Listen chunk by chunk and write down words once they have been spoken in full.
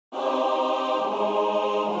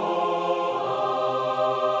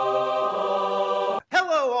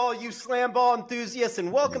SlamBall enthusiasts,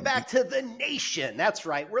 and welcome back to the nation. That's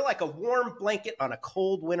right. We're like a warm blanket on a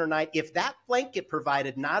cold winter night. If that blanket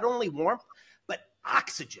provided not only warmth, but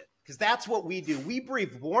oxygen, because that's what we do. We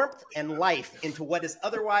breathe warmth and life into what is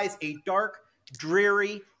otherwise a dark,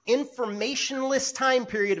 dreary, informationless time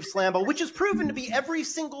period of SlamBall, which is proven to be every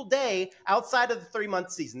single day outside of the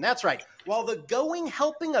 3-month season. That's right. While the going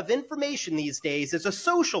helping of information these days is a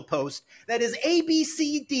social post that is A, B,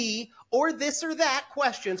 C, D, or this or that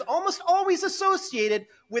questions, almost always associated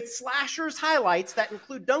with slashers highlights that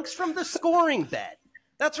include dunks from the scoring bed.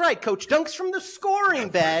 That's right, Coach, dunks from the scoring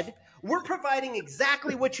bed. We're providing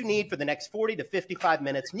exactly what you need for the next 40 to 55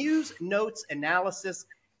 minutes. News, notes, analysis,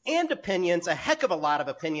 and opinions, a heck of a lot of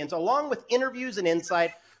opinions, along with interviews and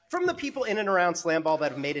insight from the people in and around SlamBall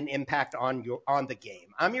that have made an impact on the game.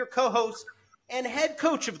 I'm your co-host and head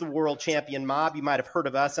coach of the world champion mob. You might have heard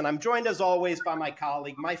of us, and I'm joined as always by my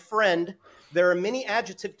colleague, my friend. There are many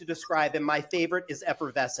adjectives to describe him. My favorite is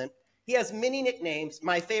effervescent. He has many nicknames.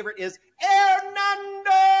 My favorite is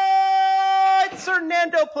Hernando. It's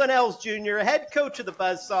Hernando Planells Jr., head coach of the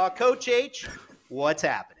Buzzsaw. Coach H, what's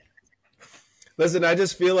happening? Listen, I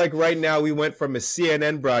just feel like right now we went from a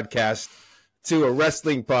CNN broadcast to a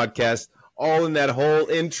wrestling podcast, all in that whole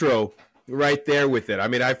intro right there with it. I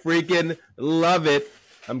mean, I freaking love it.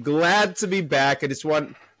 I'm glad to be back.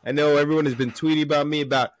 I know everyone has been tweeting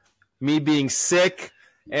about me being sick.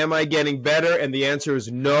 Am I getting better? And the answer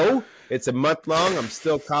is no. It's a month long. I'm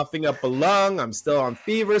still coughing up a lung. I'm still on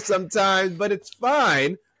fever sometimes, but it's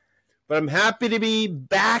fine. But I'm happy to be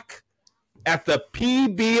back at the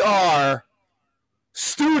PBR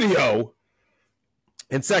studio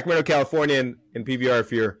in Sacramento, California, and PBR,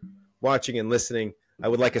 if you're watching and listening, I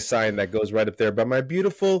would like a sign that goes right up there by my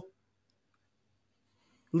beautiful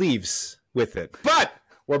leaves with it. But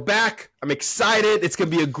we're back. I'm excited. It's going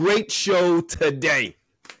to be a great show today.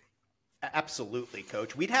 Absolutely,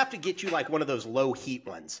 Coach. We'd have to get you like one of those low heat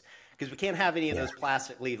ones because we can't have any of those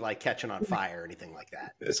plastic leaves like catching on fire or anything like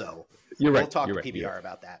that. So we'll talk to PBR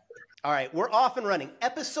about that. All right, we're off and running.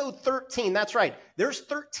 Episode 13, that's right. There's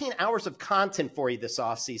 13 hours of content for you this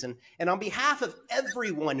offseason. And on behalf of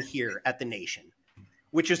everyone here at the Nation,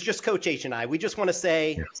 which is just Coach H and I, we just want to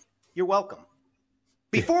say you're welcome.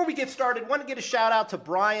 Before we get started, want to get a shout out to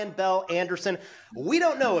Brian Bell Anderson. We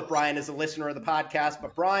don't know if Brian is a listener of the podcast,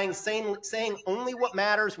 but Brian saying only what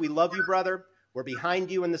matters. We love you, brother. We're behind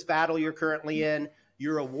you in this battle you're currently in.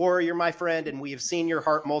 You're a warrior, my friend, and we have seen your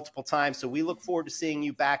heart multiple times, so we look forward to seeing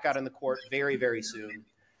you back out in the court very, very soon.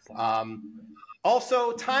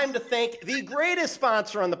 Also, time to thank the greatest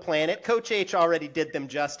sponsor on the planet. Coach H already did them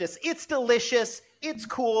justice. It's delicious. It's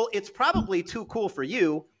cool. It's probably too cool for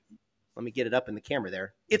you. Let me get it up in the camera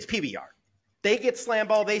there. It's PBR. They get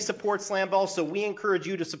SlamBall. They support SlamBall, so we encourage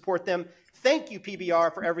you to support them. Thank you,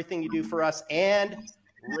 PBR, for everything you do for us, and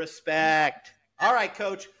respect. All right,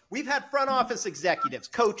 Coach. We've had front office executives,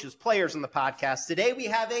 coaches, players on the podcast. Today we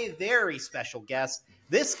have a very special guest.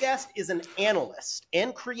 This guest is an analyst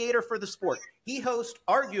and creator for the sport. He hosts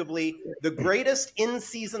arguably the greatest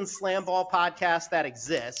in-season SlamBall podcast that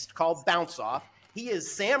exists called Bounce Off. He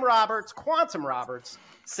is Sam Roberts, Quantum Roberts.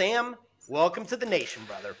 Sam, welcome to the Nation,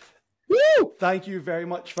 brother. Woo! Thank you very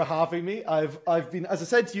much for having me. I've been, as I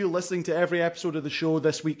said to you, listening to every episode of the show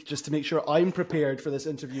this week just to make sure I'm prepared for this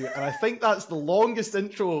interview. And I think that's the longest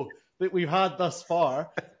intro that we've had thus far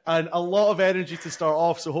and a lot of energy to start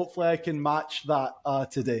off. So hopefully I can match that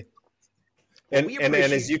today. And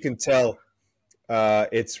as you can tell,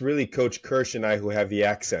 it's really Coach Kirsch and I who have the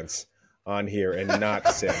accents on here and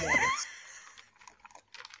not Sam Roberts.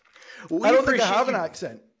 I don't think I have an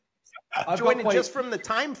accent. Joining just from the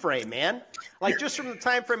time frame, man. Like just from the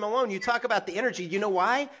time frame alone, you talk about the energy. You know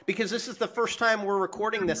why? Because this is the first time we're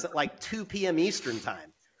recording this at like 2 p.m. Eastern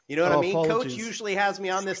time. You know what I mean? Apologies. Coach usually has me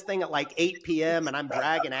on this thing at like 8 p.m. and I'm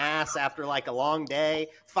dragging ass after like a long day.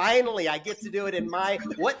 Finally, I get to do it in my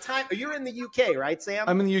what time? You're in the UK, right, Sam?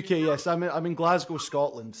 I'm in the UK, yes. I'm in Glasgow,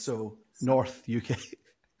 Scotland, so North UK.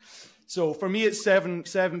 So for me, it's 7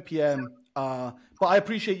 p.m. But I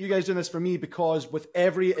appreciate you guys doing this for me because with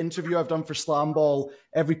every interview I've done for SlamBall,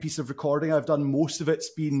 every piece of recording I've done, most of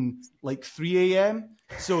it's been like 3 a.m.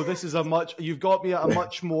 So this is you've got me at a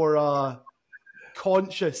much more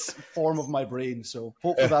conscious form of my brain. So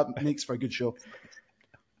hopefully that makes for a good show.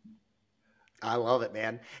 I love it,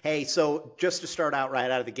 man. Hey, so just to start out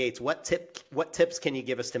right out of the gates, what tips can you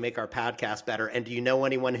give us to make our podcast better? And do you know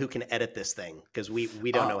anyone who can edit this thing? Because we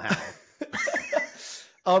don't know how.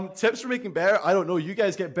 Tips for making better. I don't know. You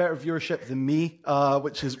guys get better viewership than me,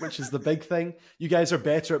 which is the big thing. You guys are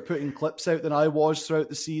better at putting clips out than I was throughout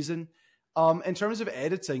the season. In terms of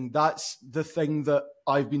editing, that's the thing that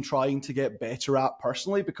I've been trying to get better at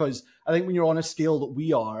personally, because I think when you're on a scale that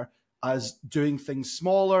we are, as doing things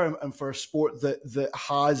smaller and for a sport that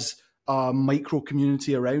has a micro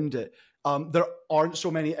community around it, there aren't so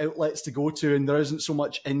many outlets to go to, and there isn't so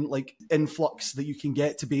much influx that you can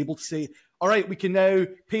get to be able to say, all right, we can now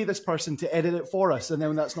pay this person to edit it for us, and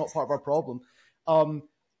then that's not part of our problem.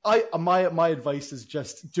 My advice is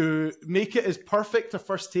just to make it as perfect a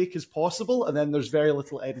first take as possible, and then there's very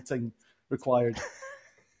little editing required.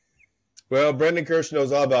 Well, Brendan Kirsch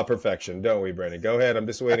knows all about perfection, don't we, Brendan? Go ahead. I'm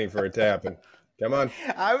just waiting for it to happen. Come on.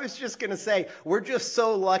 I was just going to say, we're just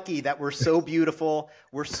so lucky that we're so beautiful.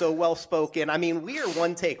 We're so well-spoken. I mean, we are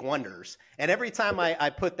one-take wonders. And every time I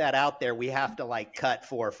put that out there, we have to cut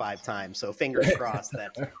 4 or 5 times. So fingers crossed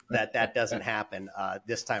that doesn't happen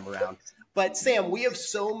this time around. But Sam, we have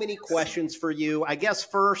so many questions for you. I guess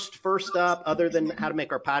first up, other than how to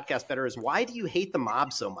make our podcast better, is why do you hate the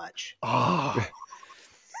mob so much?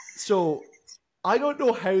 So I don't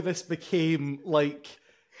know how this became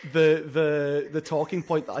the talking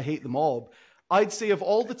point that I hate the mob. I'd say of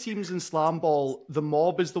all the teams in SlamBall, the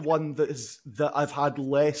mob is the one that I've had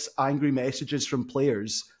less angry messages from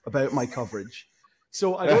players about my coverage.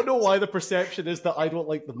 So I don't know why the perception is that I don't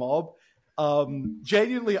like the mob.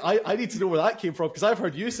 Genuinely, I need to know where that came from, because I've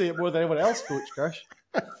heard you say it more than anyone else, Coach Kirsch.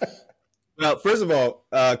 Well, first of all,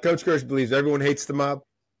 Coach Kirsch believes everyone hates the mob.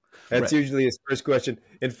 That's usually his first question.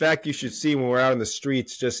 In fact, you should see when we're out on the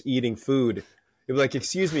streets just eating food. You'll be like,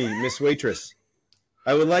 excuse me, Miss Waitress,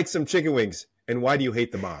 I would like some chicken wings. And why do you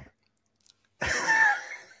hate the mob?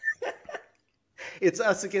 It's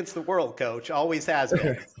us against the world, Coach. Always has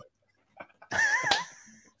been.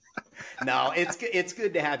 No, it's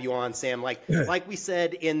good to have you on, Sam. Like we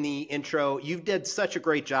said in the intro, you did such a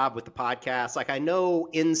great job with the podcast. I know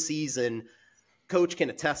in season, Coach can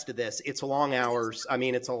attest to this. It's long hours. I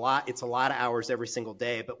mean, it's a lot of hours every single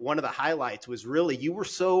day. But one of the highlights was really you were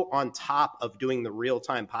so on top of doing the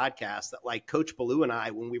real-time podcast that Coach Ballou and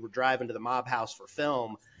I, when we were driving to the mob house for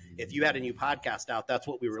film, if you had a new podcast out, that's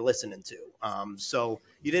what we were listening to. So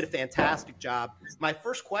you did a fantastic job. My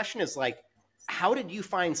first question is how did you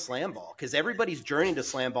find SlamBall? Because everybody's journey to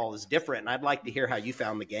SlamBall is different, and I'd like to hear how you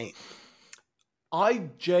found the game. I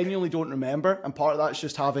genuinely don't remember, and part of that's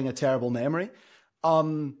just having a terrible memory.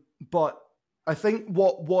 But I think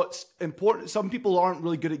what's important, some people aren't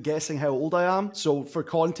really good at guessing how old I am. So for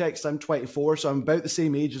context, I'm 24, so I'm about the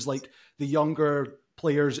same age as the younger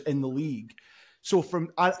players in the league. So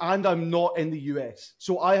and I'm not in the US.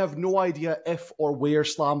 So I have no idea if or where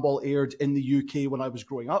SlamBall aired in the UK when I was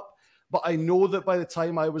growing up. But I know that by the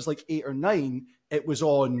time I was 8 or 9, it was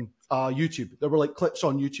on YouTube. There were clips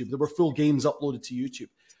on YouTube. There were full games uploaded to YouTube.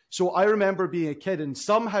 So I remember being a kid and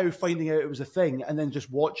somehow finding out it was a thing and then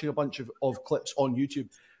just watching a bunch of clips on YouTube.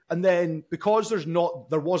 And then because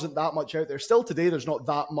there wasn't that much out there, still today there's not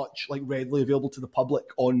that much readily available to the public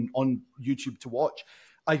on YouTube to watch,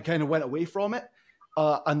 I kind of went away from it.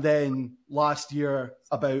 And then last year,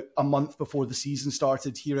 about a month before the season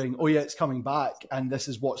started, hearing, oh yeah, it's coming back and this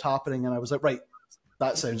is what's happening. And I was like, right,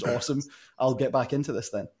 that sounds awesome. I'll get back into this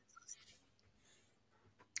then.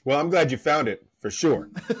 Well, I'm glad you found it for sure.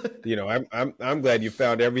 I'm glad you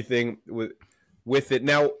found everything with it.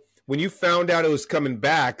 Now, when you found out it was coming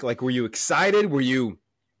back, were you excited? Were you,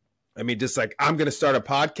 just I'm going to start a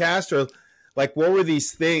podcast, or what were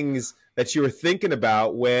these things that you were thinking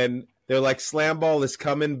about when they're SlamBall is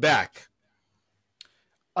coming back?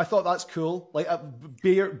 I thought that's cool.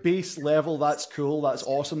 At base level, that's cool. That's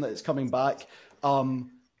awesome that it's coming back.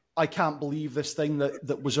 I can't believe this thing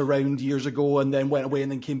that was around years ago and then went away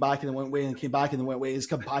and then came back and then went away and came back and then went away has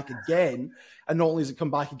come back again. And not only has it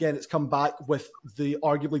come back again, it's come back with the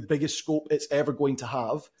arguably biggest scope it's ever going to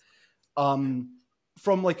have.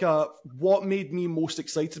 From what made me most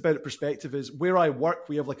excited about it perspective is where I work,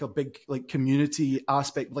 we have a big community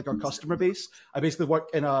aspect with our customer base. I basically work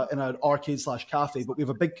in an arcade/cafe, but we have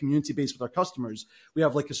a big community base with our customers. We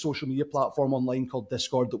have a social media platform online called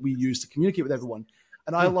Discord that we use to communicate with everyone.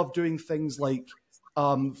 And I love doing things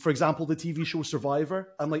for example, the TV show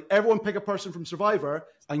Survivor. I'm everyone pick a person from Survivor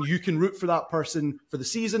and you can root for that person for the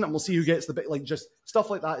season and we'll see who gets the bit. Just stuff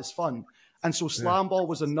like that is fun. And so SlamBall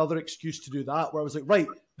was another excuse to do that, where I was right,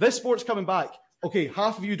 this sport's coming back. Okay,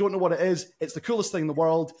 half of you don't know what it is. It's the coolest thing in the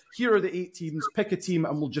world. Here are the 8 teams. Pick a team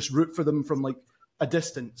and we'll just root for them from a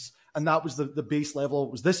distance. And that was the base level.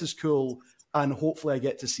 It was, this is cool. And hopefully I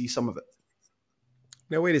get to see some of it.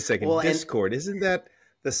 Now, wait a second. Discord, isn't that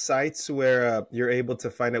the sites where you're able to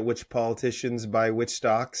find out which politicians buy which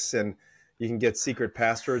stocks and you can get secret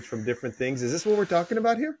passwords from different things? Is this what we're talking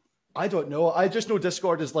about here? I don't know. I just know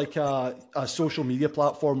Discord is like a social media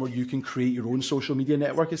platform where you can create your own social media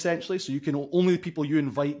network, essentially. So you can only the people you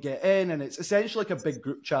invite get in, and it's essentially like a big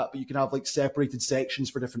group chat, but you can have like separated sections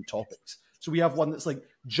for different topics. So we have one that's like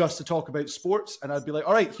just to talk about sports, and I'd be like,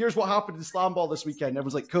 all right, here's what happened in SlamBall this weekend. And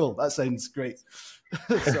everyone's like, cool, that sounds great.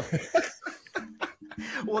 So.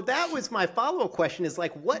 Well, that was my follow-up question is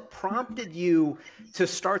like, what prompted you to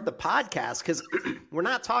start the podcast? Because we're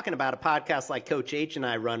not talking about a podcast like Coach H and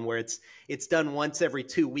I run where it's done once every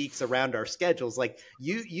 2 weeks around our schedules. Like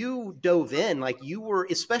you dove in, like you were,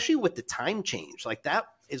 especially with the time change, like that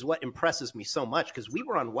is what impresses me so much because we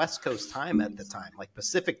were on West Coast time at the time, like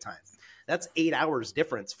Pacific time. That's 8 hours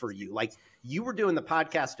difference for you. Like you were doing the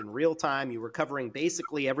podcast in real time. You were covering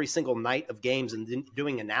basically every single night of games and then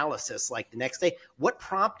doing analysis like the next day. What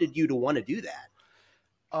prompted you to want to do that?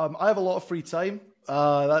 I have a lot of free time.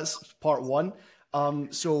 That's part one.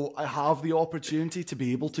 So I have the opportunity to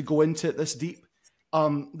be able to go into it this deep.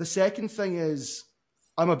 The second thing is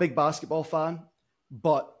I'm a big basketball fan,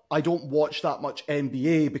 but I don't watch that much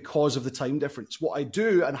NBA because of the time difference. What I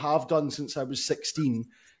do and have done since I was 16,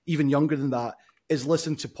 even younger than that, is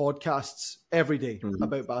listen to podcasts every day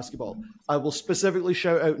about basketball. I will specifically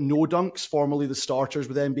shout out No Dunks, formerly the Starters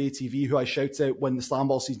with NBA TV, who I shouted out when the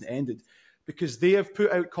SlamBall season ended, because they have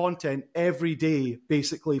put out content every day,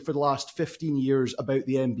 basically, for the last 15 years about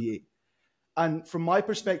the NBA. And from my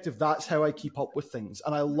perspective, that's how I keep up with things.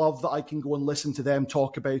 And I love that I can go and listen to them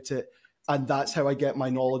talk about it. And that's how I get my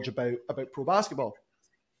knowledge about pro basketball.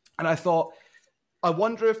 And I thought, I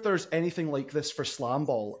wonder if there's anything like this for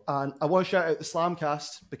SlamBall. And I want to shout out the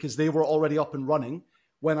Slamcast because they were already up and running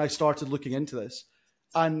when I started looking into this.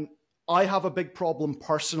 And I have a big problem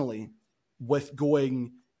personally with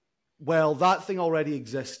going, well, that thing already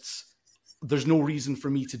exists. There's no reason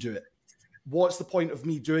for me to do it. What's the point of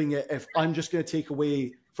me doing it if I'm just going to take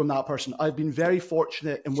away from that person? I've been very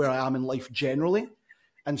fortunate in where I am in life generally.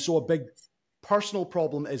 And so a big personal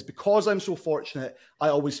problem is because I'm so fortunate, I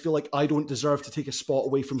always feel like I don't deserve to take a spot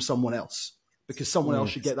away from someone else because someone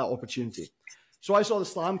else should get that opportunity. So I saw the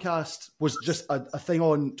Slamcast was just a thing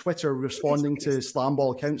on Twitter responding to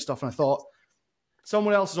SlamBall account stuff. And I thought,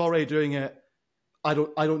 someone else is already doing it. I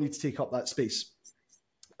don't need to take up that space.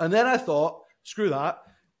 And then I thought, screw that.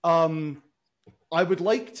 I would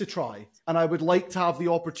like to try, and I would like to have the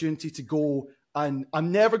opportunity to go. And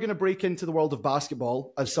I'm never going to break into the world of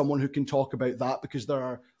basketball as someone who can talk about that because there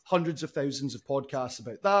are hundreds of thousands of podcasts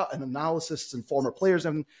about that and analysts and former players.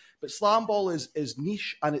 But SlamBall is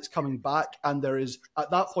niche and it's coming back. And there is,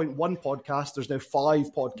 at that point, one podcast. There's now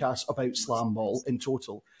 5 podcasts about SlamBall in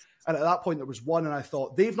total. And at that point, there was one. And I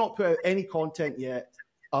thought, they've not put out any content yet.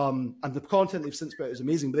 And the content they've since put out is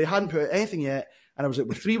amazing, but they hadn't put out anything yet. And I was like,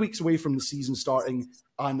 we're 3 weeks away from the season starting.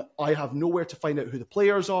 And I have nowhere to find out who the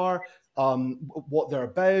players are. What they're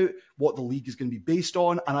about, what the league is going to be based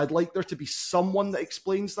on. And I'd like there to be someone that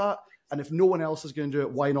explains that. And if no one else is going to do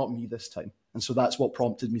it, why not me this time? And so that's what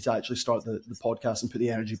prompted me to actually start the podcast and put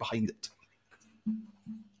the energy behind it.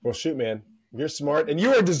 Well, shoot, man. You're smart and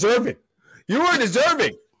you are deserving. You are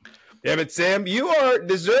deserving. Damn it, Sam. You are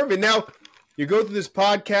deserving. Now, you go through this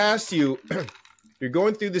podcast. You're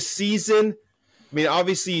going through the season. I mean,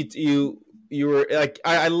 obviously, you were like,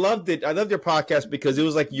 I loved it. I loved your podcast because it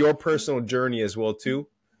was like your personal journey as well, too,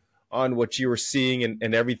 on what you were seeing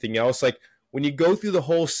and everything else. Like when you go through the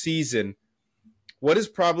whole season, what is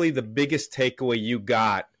probably the biggest takeaway you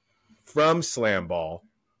got from SlamBall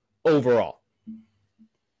overall?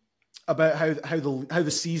 About how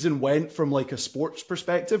the season went from like a sports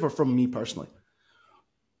perspective or from me personally?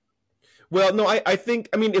 Well, no, I think,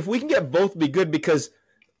 I mean, if we can get both, be good because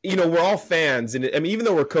we're all fans, and I mean, even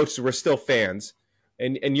though we're coaches, we're still fans.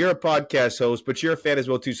 And you're a podcast host, but you're a fan as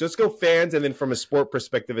well too. So let's go fans, and then from a sport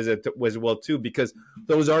perspective as well too, because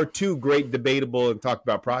those are two great debatable and talk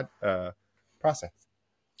about process.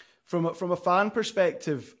 From a fan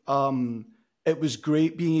perspective, it was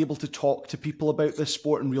great being able to talk to people about this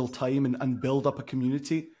sport in real time and build up a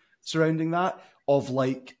community surrounding that of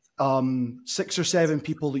like 6 or 7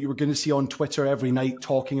 people that you were going to see on Twitter every night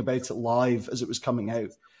talking about it live as it was coming out.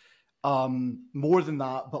 More than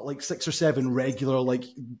that, but like 6 or 7 regular, like,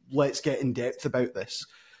 let's get in depth about this.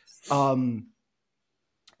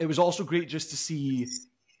 It was also great just to see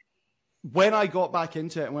when I got back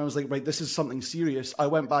into it and when I was like, right, this is something serious. I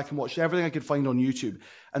went back and watched everything I could find on YouTube.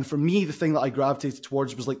 And for me, the thing that I gravitated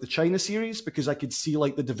towards was like the China series, because I could see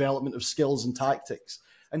like the development of skills and tactics.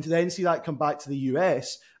 And to then see that come back to the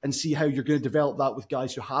US and see how you're going to develop that with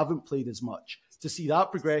guys who haven't played as much, to see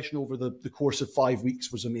that progression over the course of 5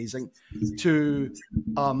 weeks was amazing. To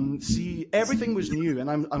see everything was new, and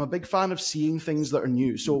I'm a big fan of seeing things that are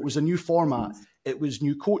new. So it was a new format, it was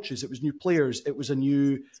new coaches, it was new players, it was a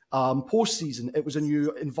new postseason, it was a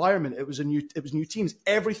new environment, it was new teams.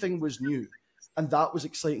 Everything was new, and that was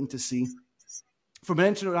exciting to see. From an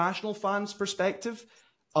international fan's perspective,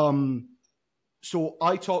 so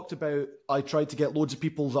I tried to get loads of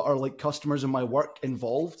people that are like customers in my work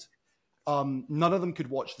involved. None of them could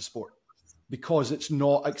watch the sport because it's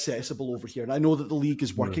not accessible over here. And I know that the league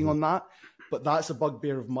is working on that, but that's a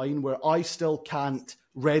bugbear of mine where I still can't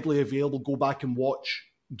readily available go back and watch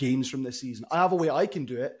games from this season. I have a way I can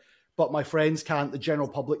do it, but my friends can't, the general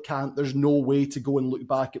public can't. There's no way to go and look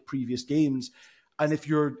back at previous games. And if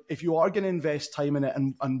you are going to invest time in it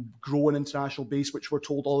and grow an international base, which we're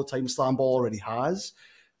told all the time SlamBall already has,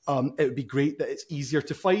 it would be great that it's easier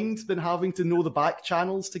to find than having to know the back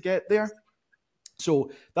channels to get there.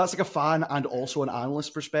 So that's like a fan and also an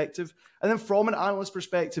analyst perspective. And then from an analyst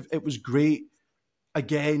perspective, it was great.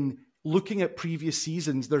 Again, looking at previous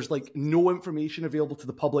seasons, there's like no information available to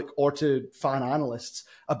the public or to fan analysts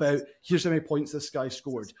about here's how many points this guy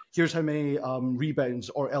scored, here's how many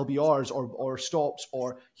rebounds or LBRs or stops,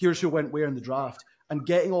 or here's who went where in the draft. And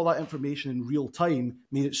getting all that information in real time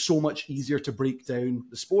made it so much easier to break down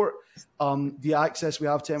the sport. The access we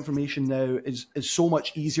have to information now is so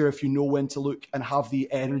much easier if you know when to look and have the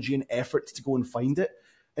energy and effort to go and find it.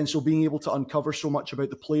 And so being able to uncover so much about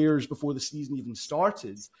the players before the season even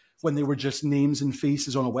started, when they were just names and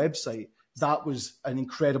faces on a website, that was an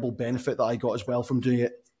incredible benefit that I got as well from doing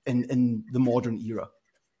it in the modern era.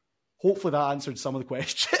 Hopefully that answered some of the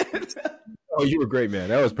questions. Oh, you were great, man.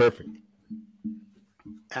 That was perfect.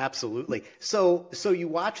 Absolutely. So you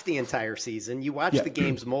watched the entire season. You watched the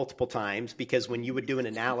games multiple times because when you would do an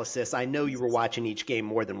analysis, I know you were watching each game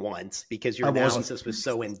more than once because your analysis was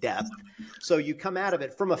so in depth. So you come out of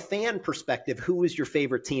it from a fan perspective. Who was your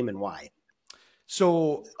favorite team and why?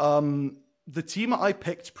 So the team I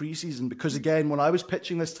picked preseason, because again, when I was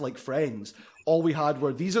pitching this to like friends, all we had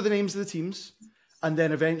were these are the names of the teams. And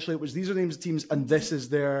then eventually it was these are the names of the teams. And this is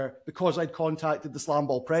because I'd contacted the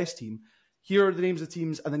SlamBall press team. Here are the names of the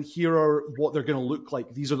teams, and then here are what they're going to look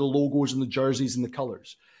like. These are the logos and the jerseys and the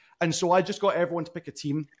colors. And so I just got everyone to pick a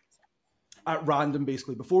team at random,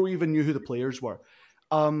 basically, before we even knew who the players were.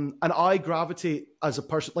 And I gravitate as a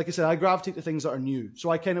person, like I said, I gravitate to things that are new. So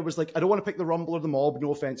I kind of was like, I don't want to pick the Rumble or the Mob,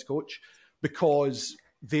 no offense, coach, because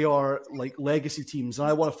they are like legacy teams. And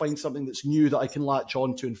I want to find something that's new that I can latch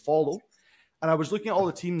on to and follow. And I was looking at all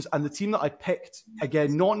the teams, and the team that I picked,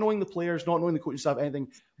 again, not knowing the players, not knowing the coaching staff, anything,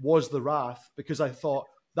 was the Wrath, because I thought,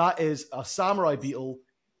 that is a samurai beetle.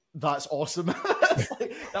 That's awesome.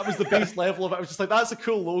 That was the base level of it. I was just like, that's a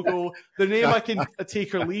cool logo. The name I can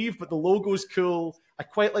take or leave, but the logo's cool. I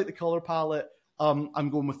quite like the color palette.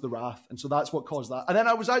 I'm going with the Wrath. And so that's what caused that. And then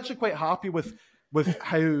I was actually quite happy with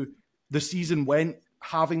how the season went,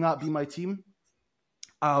 having that be my team.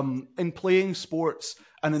 In playing sports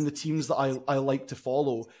and in the teams that I like to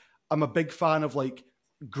follow, I'm a big fan of like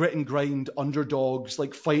grit and grind underdogs,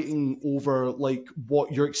 like fighting over like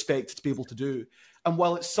what you're expected to be able to do. And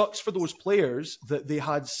while it sucks for those players that they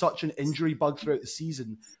had such an injury bug throughout the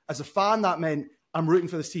season, as a fan, that meant I'm rooting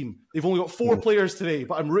for this team. They've only got 4 players today,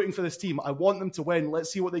 but I'm rooting for this team. I want them to win.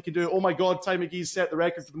 Let's see what they can do. Oh my God, Ty McGee's set the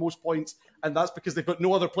record for the most points, and that's because they've got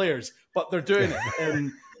no other players, but they're doing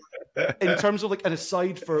it. In terms of like an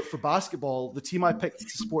aside for basketball, the team I picked to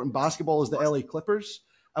support in basketball is the LA Clippers.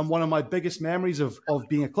 And one of my biggest memories of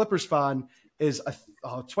being a Clippers fan is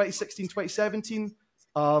 2016, 2017,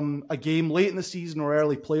 a game late in the season or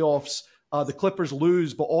early playoffs. The Clippers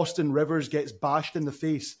lose, but Austin Rivers gets bashed in the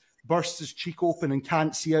face, bursts his cheek open and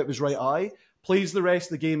can't see out of his right eye, plays the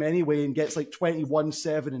rest of the game anyway and gets like 21,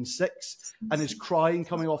 7, and 6 and is crying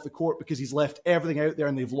coming off the court because he's left everything out there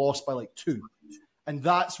and they've lost by like 2. And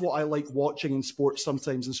that's what I like watching in sports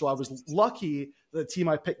sometimes. And so I was lucky that the team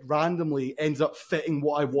I picked randomly ended up fitting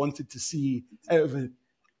what I wanted to see out of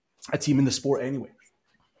a team in the sport anyway.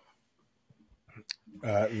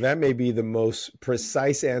 That may be the most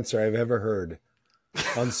precise answer I've ever heard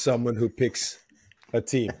on someone who picks a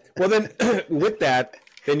team. Well, then with that,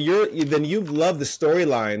 then you've loved the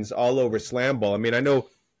storylines all over SlamBall. I mean, I know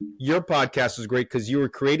your podcast was great because you were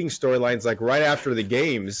creating storylines like right after the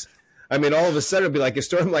games. I mean, all of a sudden it'd be like a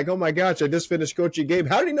story. I'm like, oh my gosh, I just finished coaching a game.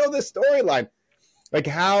 How do you know this storyline?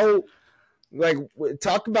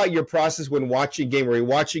 Talk about your process when watching a game. Were you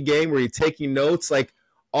watching a game? Were you taking notes? Like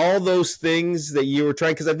all those things that you were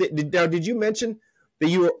trying. Because did you mention that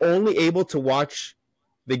you were only able to watch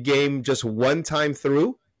the game just one time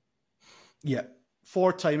through? Yeah.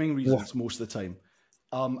 for timing reasons most of the time.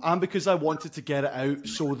 And because I wanted to get it out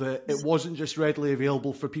so that it wasn't just readily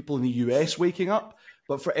available for people in the US waking up,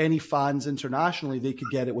 but for any fans internationally, they could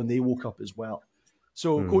get it when they woke up as well.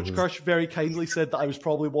 So Coach Kirsch very kindly said that I was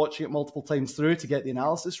probably watching it multiple times through to get the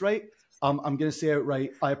analysis right. I'm going to say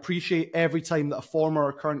outright, I appreciate every time that a former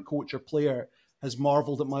or current coach or player has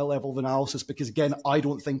marveled at my level of analysis, because again, I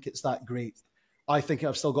don't think it's that great. I think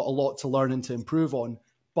I've still got a lot to learn and to improve on,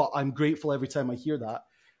 but I'm grateful every time I hear that.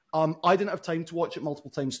 I didn't have time to watch it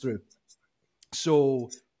multiple times through. So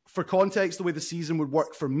for context, the way the season would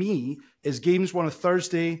work for me is games were on a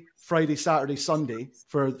Thursday, Friday, Saturday, Sunday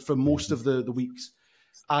for most of the weeks.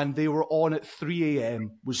 And they were on at 3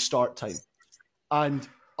 a.m. was start time. And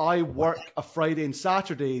I work a Friday and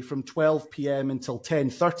Saturday from 12 p.m. until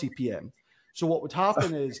 10:30 p.m. So what would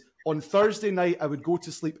happen is on Thursday night, I would go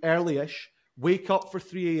to sleep early-ish, wake up for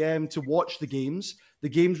 3 a.m. to watch the games. The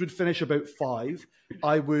games would finish about 5.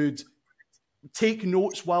 I would take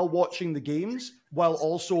notes while watching the games, while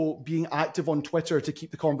also being active on Twitter to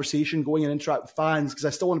keep the conversation going and interact with fans, because I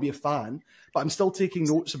still want to be a fan, but I'm still taking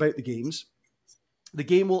notes about the games. The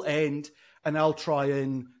game will end, and I'll try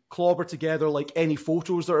and clobber together like any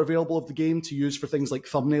photos that are available of the game to use for things like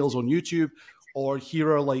thumbnails on YouTube, or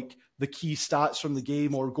here are like the key stats from the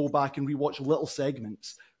game, or go back and rewatch little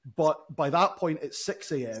segments. But by that point, it's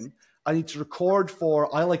 6 a.m. I need to record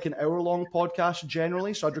for, I like an hour-long podcast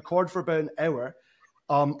generally, so I'd record for about an hour.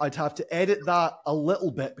 I'd have to edit that a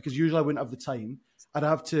little bit because usually I wouldn't have the time. I'd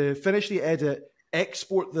have to finish the edit,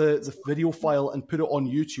 export the video file and put it on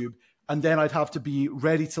YouTube, and then I'd have to be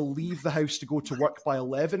ready to leave the house to go to work by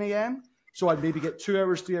 11 a.m. So I'd maybe get 2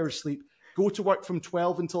 hours, 3 hours sleep, go to work from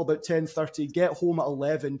 12 until about 10:30, get home at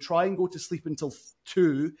 11, try and go to sleep until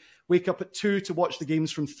 2, wake up at 2 to watch the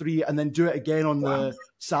games from 3, and then do it again on the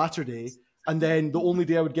Saturday. And then the only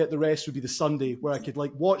day I would get the rest would be the Sunday, where I could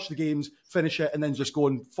like watch the games, finish it, and then just go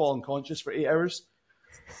and fall unconscious for 8 hours.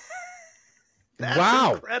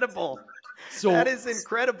 That's incredible. So that is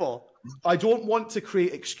incredible. I don't want to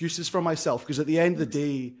create excuses for myself, because at the end of the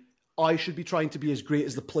day, I should be trying to be as great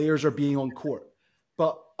as the players are being on court.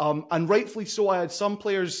 But and rightfully so, I had some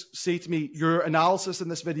players say to me, your analysis in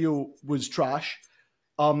this video was trash.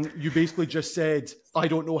 You basically just said, I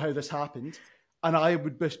don't know how this happened. And I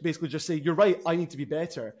would basically just say, you're right, I need to be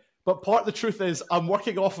better. But part of the truth is I'm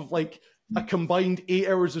working off of like a combined 8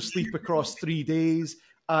 hours of sleep across 3 days.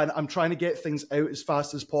 And I'm trying to get things out as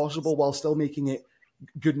fast as possible while still making it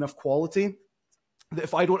good enough quality, that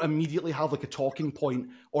if I don't immediately have like a talking point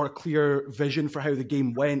or a clear vision for how the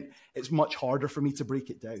game went, it's much harder for me to break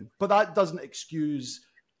it down. But that doesn't excuse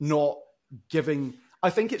not giving. I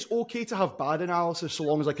think it's okay to have bad analysis so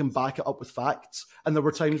long as I can back it up with facts. And there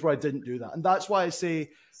were times where I didn't do that. And that's why I say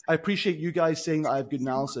I appreciate you guys saying that I have good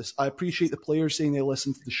analysis. I appreciate the players saying they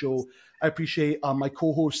listen to the show. I appreciate my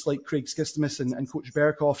co-hosts like Craig Skistimus and Coach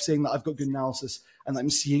Berkoff saying that I've got good analysis and that I'm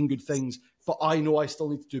seeing good things. But I know I still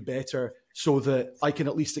need to do better so that I can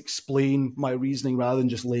at least explain my reasoning rather than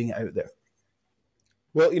just laying it out there.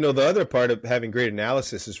 Well, the other part of having great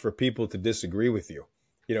analysis is for people to disagree with you.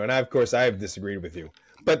 And of course I have disagreed with you,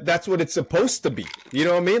 but that's what it's supposed to be. You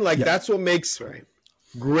know what I mean? Like that's what makes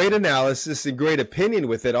great analysis and great opinion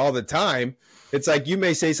with it all the time. It's like you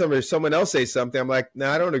may say something or someone else say something. I'm like, no,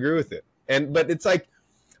 I don't agree with it. But it's like,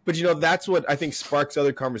 but that's what I think sparks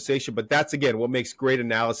other conversation. But that's again what makes great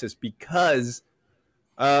analysis, because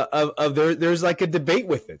there's like a debate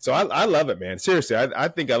with it. So I love it, man. Seriously, I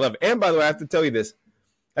think I love it. And by the way, I have to tell you this.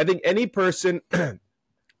 I think any person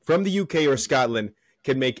from the UK or Scotland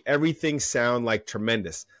can make everything sound like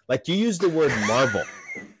tremendous. Like you use the word marvel.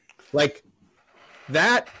 Like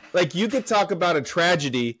that, like you could talk about a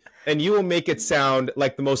tragedy and you will make it sound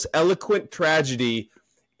like the most eloquent tragedy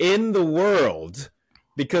in the world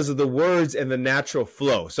because of the words and the natural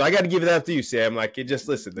flow. So I got to give that to you, Sam. Like, you just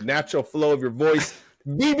listen, the natural flow of your voice.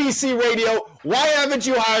 BBC Radio, why haven't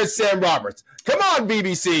you hired Sam Roberts? Come on,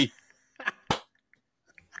 BBC.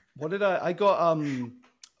 What did I got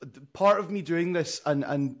part of me doing this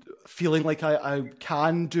and feeling like I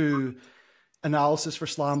can do analysis for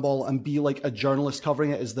SlamBall and be like a journalist covering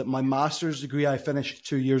it is that my master's degree I finished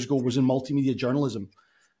 2 years ago was in multimedia journalism.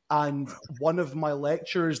 And one of my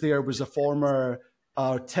lecturers there was a former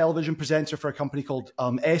television presenter for a company called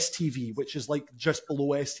STV, which is like just below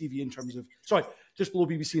STV in terms of, just below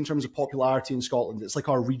BBC in terms of popularity in Scotland. It's like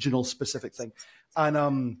our regional specific thing.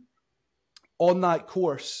 And on that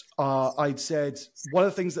course, I'd said one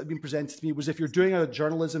of the things that had been presented to me was if you're doing a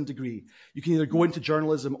journalism degree, you can either go into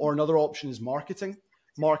journalism or another option is marketing.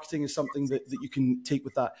 Marketing is something that you can take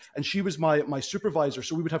with that. And she was my supervisor.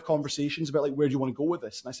 So we would have conversations about like, where do you want to go with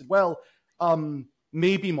this? And I said, well,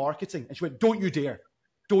 maybe marketing. And she went, don't you dare.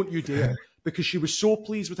 Don't you dare. Because she was so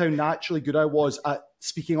pleased with how naturally good I was at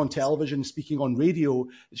speaking on television, speaking on radio.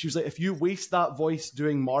 She was like, if you waste that voice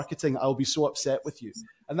doing marketing, I'll be so upset with you.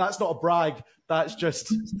 And that's not a brag. That's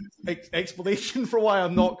just explanation for why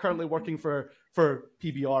I'm not currently working for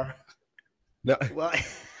PBR. No.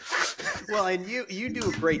 Well, and you do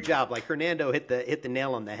a great job. Like Hernando hit the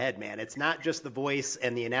nail on the head, man. It's not just the voice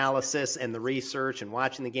and the analysis and the research and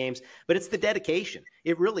watching the games, but it's the dedication.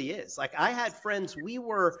 It really is. Like I had friends,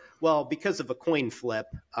 because of a coin flip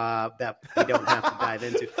that we don't have to dive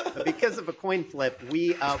into, but because of a coin flip,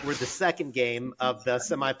 we were the second game of the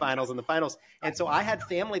semifinals and the finals. And so I had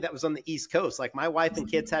family that was on the East Coast. Like my wife and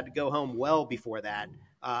kids had to go home well before that.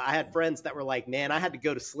 I had friends that were like, man, I had to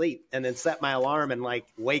go to sleep and then set my alarm and like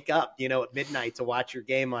wake up, at midnight to watch your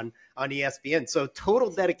game on ESPN. So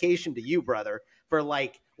total dedication to you, brother, for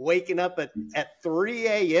like waking up at 3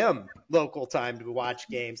 a.m. local time to watch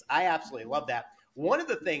games. I absolutely love that. One of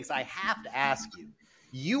the things I have to ask you,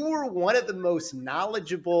 you were one of the most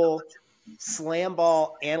knowledgeable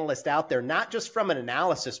SlamBall analysts out there, not just from an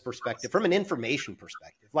analysis perspective, from an information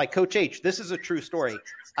perspective. Like Coach H, this is a true story.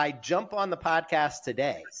 I jump on the podcast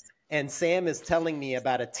today and Sam is telling me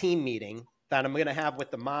about a team meeting that I'm going to have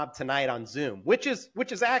with the mob tonight on Zoom, which is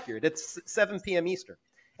accurate. It's 7 p.m. Eastern.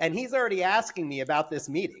 And he's already asking me about this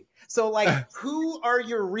meeting. So like, who are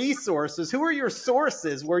your resources? Who are your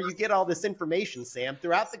sources where you get all this information, Sam,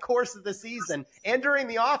 throughout the course of the season and during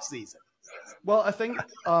the off season? Well, I think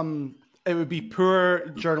it would be poor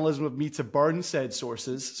journalism of me to burn said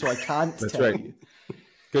sources, so I can't tell you.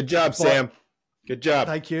 Good job, Sam. Good job.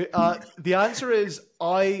 Thank you. The answer is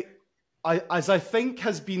as I think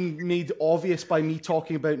has been made obvious by me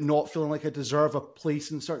talking about not feeling like I deserve a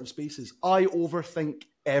place in certain spaces, I overthink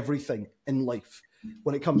everything in life.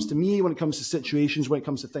 When it comes to me, when it comes to situations, when it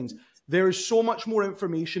comes to things. There is so much more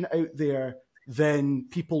information out there than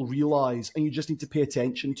people realize, and you just need to pay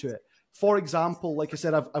attention to it. For example, like I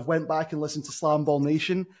said, I've went back and listened to SlamBall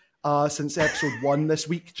Nation since episode 1 this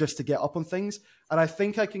week just to get up on things. And I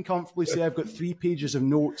think I can comfortably say I've got 3 pages of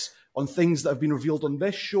notes on things that have been revealed on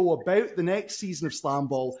this show about the next season of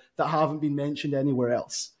SlamBall that haven't been mentioned anywhere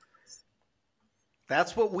else.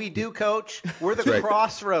 That's what we do, Coach. We're the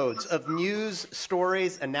crossroads of news,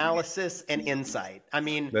 stories, analysis, and insight. I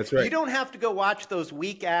mean, that's right. You don't have to go watch those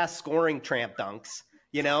weak-ass scoring tramp dunks,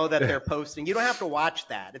 that they're posting. You don't have to watch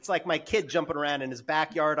that. It's like my kid jumping around in his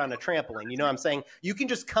backyard on a trampoline. You know what I'm saying? You can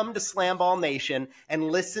just come to SlamBall Nation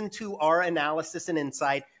and listen to our analysis and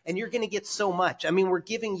insight, and you're going to get so much. I mean, we're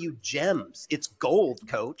giving you gems. It's gold,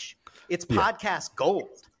 Coach. It's podcast gold.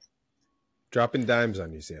 Dropping dimes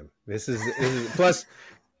on you, Sam. This is plus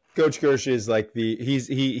Coach Kirsch is like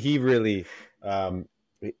he really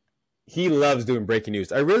he loves doing breaking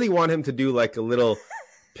news. I really want him to do like a little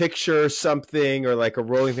picture something or like a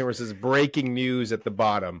rolling thing where it says breaking news at the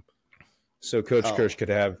bottom. So Coach Kirsch could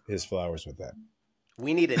have his flowers with that.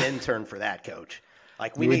 We need an intern for that, Coach.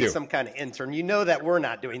 Like we need some kind of intern. You know that we're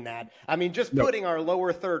not doing that. I mean, just putting our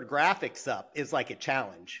lower third graphics up is like a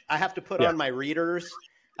challenge. I have to put on my readers.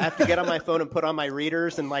 I have to get on my phone and put on my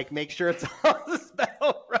readers and like make sure it's all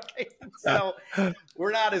spelled right. So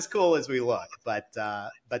we're not as cool as we look, but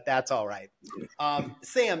that's all right.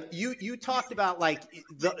 Sam, you talked about like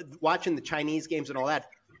watching the Chinese games and all that.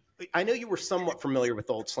 I know you were somewhat familiar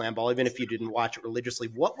with old SlamBall, even if you didn't watch it religiously.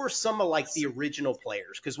 What were some of like the original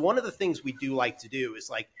players? Because one of the things we do like to do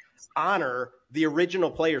is like honor the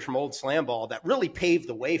original players from old SlamBall that really paved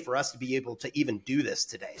the way for us to be able to even do this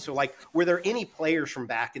today. So like, were there any players from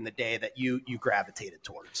back in the day that you gravitated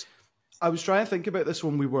towards? I was trying to think about this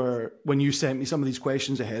when you sent me some of these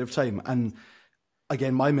questions ahead of time. And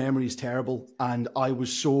again, my memory is terrible. And I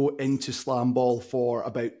was so into SlamBall for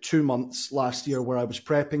about 2 months last year where I was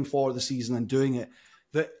prepping for the season and doing it,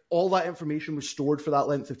 that all that information was stored for that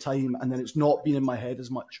length of time. And then it's not been in my head as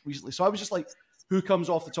much recently. So I was just like, who comes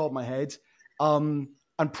off the top of my head? And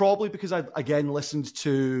probably because I, again, listened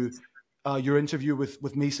to your interview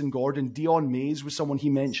with Mason Gordon, Dion Mays was someone he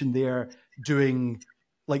mentioned there doing,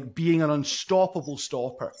 like, being an unstoppable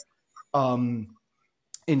stopper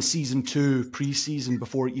in season 2, pre-season,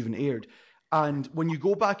 before it even aired. And when you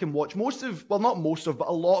go back and watch but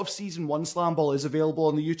a lot of season 1 SlamBall is available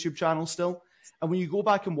on the YouTube channel still. And when you go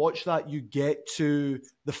back and watch that, you get to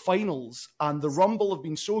the finals, and the Rumble have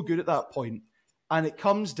been so good at that point. And it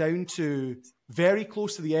comes down to very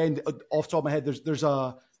close to the end. Off the top of my head, there's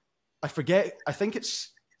I forget. I think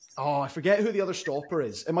it's I forget who the other stopper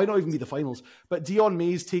is. It might not even be the finals, but Dion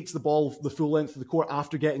Mays takes the ball the full length of the court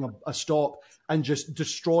after getting a stop and just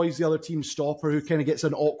destroys the other team's stopper, who kind of gets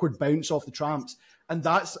an awkward bounce off the tramps. And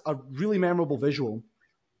that's a really memorable visual.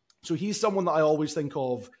 So he's someone that I always think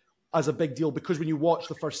of as a big deal, because when you watch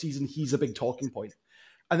the first season, he's a big talking point.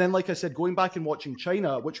 And then, like I said, going back and watching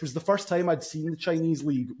China, which was the first time I'd seen the Chinese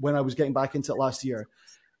league when I was getting back into it last year.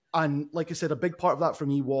 And like I said, a big part of that for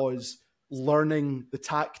me was learning the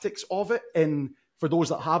tactics of it. And for those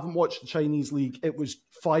that haven't watched the Chinese league, it was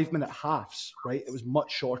 5-minute halves, right? It was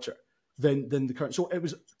much shorter than the current. So it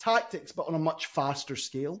was tactics, but on a much faster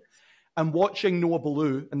scale. And watching Noah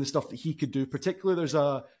Baloo and the stuff that he could do, particularly there's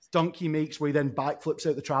a dunk he makes where he then backflips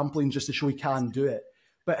out the trampoline just to show he can do it.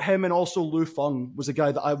 But him and also Lu Feng was a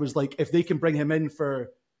guy that I was like, if they can bring him in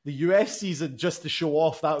for the US season just to show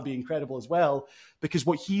off, that would be incredible as well. Because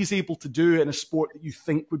what he's able to do in a sport that you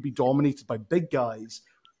think would be dominated by big guys,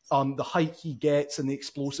 the height he gets and the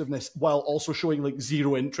explosiveness, while also showing like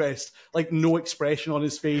zero interest, like no expression on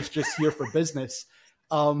his face, just here for business,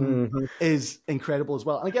 is incredible as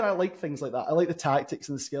well. And again, I like things like that. I like the tactics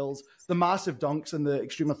and the skills. The massive dunks and the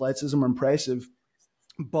extreme athleticism are impressive.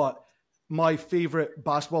 But my favorite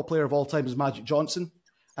basketball player of all time is Magic Johnson.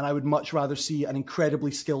 And I would much rather see an incredibly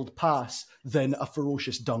skilled pass than a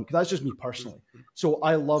ferocious dunk. That's just me personally. So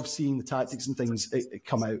I love seeing the tactics and things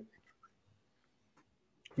come out.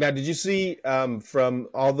 Now, did you see from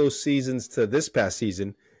all those seasons to this past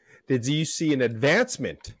season, did you see an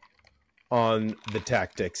advancement on the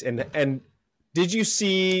tactics? And did you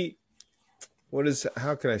see,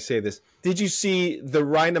 how can I say this? Did you see the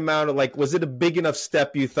right amount of, like, was it a big enough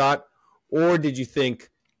step you thought, or did you think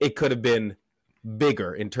it could have been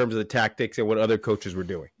bigger in terms of the tactics and what other coaches were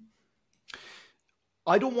doing?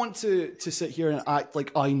 I don't want to sit here and act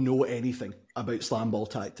like I know anything about SlamBall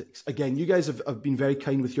tactics. Again, you guys have been very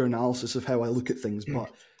kind with your analysis of how I look at things, but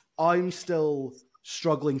I'm still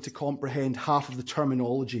struggling to comprehend half of the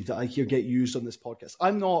terminology that I hear get used on this podcast.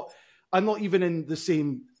 I'm not even in the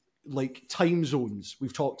same like time zones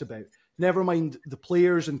we've talked about. Never mind the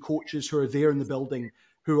players and coaches who are there in the building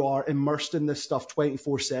who are immersed in this stuff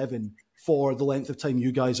 24/7 for the length of time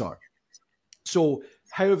you guys are. So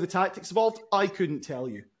how have the tactics evolved? I couldn't tell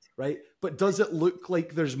you, right? But does it look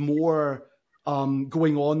like there's more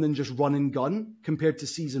going on than just run and gun compared to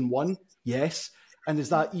season one? Yes. And is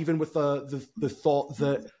that even with the thought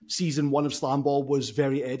that season one of SlamBall was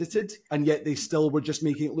very edited, and yet they still were just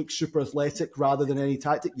making it look super athletic rather than any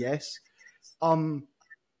tactic? Yes.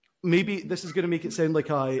 Maybe this is going to make it sound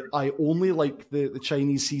like I only like the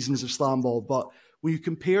Chinese seasons of SlamBall, but when you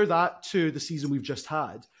compare that to the season we've just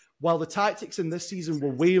had, while the tactics in this season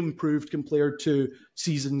were way improved compared to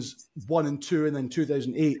seasons 1 and 2 and then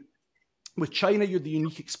 2008, with China, you're the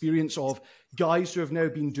unique experience of guys who have now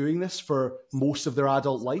been doing this for most of their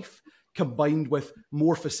adult life, combined with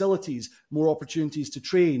more facilities, more opportunities to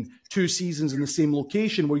train, 2 seasons in the same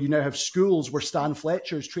location where you now have schools where Stan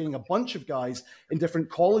Fletcher is training a bunch of guys in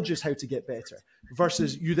different colleges how to get better,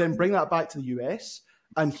 versus you then bring that back to the US.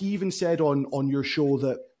 And he even said on your show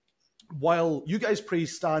that while you guys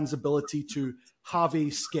praise Stan's ability to have a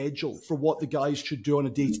schedule for what the guys should do on a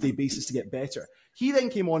day-to-day basis to get better, he then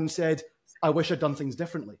came on and said, I wish I'd done things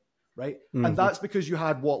differently, right? Mm-hmm. And that's because you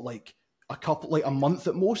had a month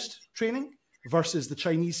at most training versus the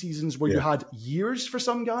Chinese seasons where you had years for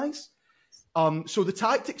some guys. So the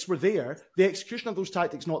tactics were there. The execution of those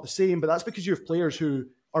tactics not the same, but that's because you have players who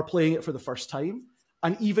are playing it for the first time.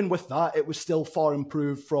 And even with that, it was still far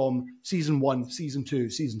improved from season 1, season 2,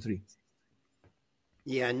 season 3.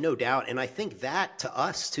 Yeah, no doubt. And I think that to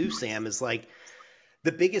us too, Sam, is like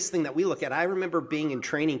the biggest thing that we look at. I remember being in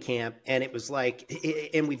training camp, and it was like,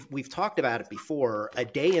 and we've talked about it before, a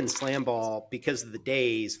day in SlamBall, because of the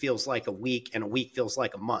days, feels like a week, and a week feels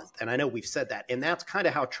like a month. And I know we've said that. And that's kind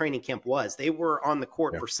of how training camp was. They were on the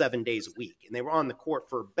court for 7 days a week, and they were on the court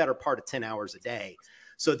for a better part of 10 hours a day.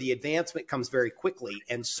 So the advancement comes very quickly.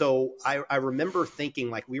 And so I remember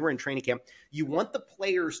thinking, like, we were in training camp, you want the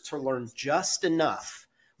players to learn just enough.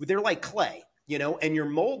 They're like clay, and you're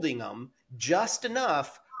molding them just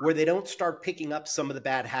enough where they don't start picking up some of the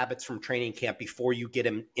bad habits from training camp before you get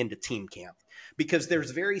them into team camp. Because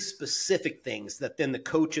there's very specific things that then the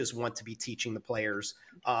coaches want to be teaching the players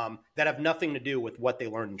that have nothing to do with what they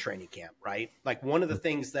learned in training camp, right? Like, one of the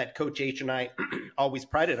things that Coach H and I always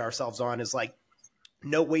prided ourselves on is like,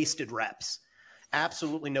 no wasted reps.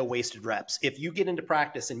 Absolutely no wasted reps. If you get into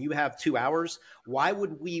practice and you have 2 hours, why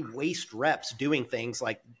would we waste reps doing things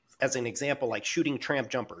like as an example, like shooting tramp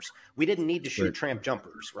jumpers. We didn't need to shoot tramp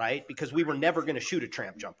jumpers, right? Because we were never going to shoot a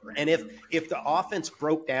tramp jumper. And if the offense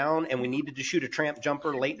broke down and we needed to shoot a tramp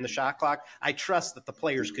jumper late in the shot clock, I trust that the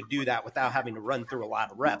players could do that without having to run through a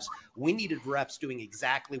lot of reps. We needed reps doing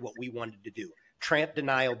exactly what we wanted to do. Tramp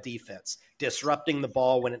denial defense, disrupting the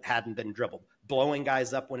ball when it hadn't been dribbled, blowing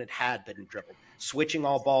guys up when it had been dribbled, switching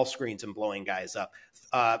all ball screens and blowing guys up,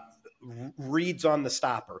 reads on the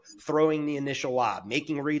stopper, throwing the initial lob,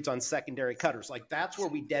 making reads on secondary cutters. Like, that's where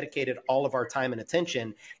we dedicated all of our time and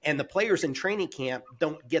attention. And the players in training camp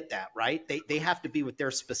don't get that, right? They have to be with their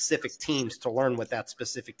specific teams to learn what that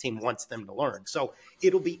specific team wants them to learn. So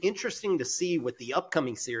it'll be interesting to see with the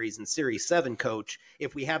upcoming series in Series 7, Coach,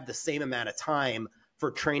 if we have the same amount of time for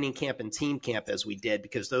training camp and team camp as we did,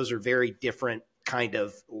 because those are very different kind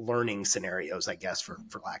of learning scenarios, I guess, for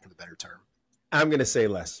lack of a better term. I'm going to say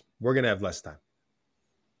less. We're going to have less time.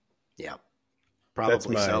 Yeah,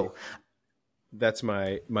 probably so. That's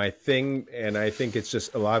my thing. And I think it's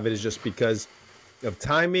just a lot of it is just because of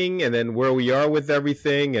timing and then where we are with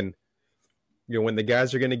everything. And, you know, when the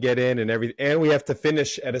guys are going to get in and everything. And we have to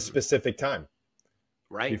finish at a specific time.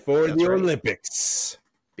 Right. Before the Olympics.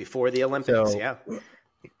 Before the Olympics, yeah.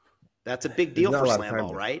 That's a big deal for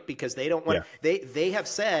SlamBall, right? Because they don't want they have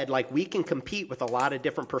said, like, we can compete with a lot of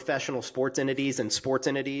different professional sports entities and sports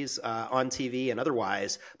entities on TV and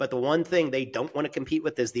otherwise, but the one thing they don't want to compete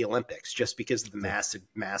with is the Olympics, just because of the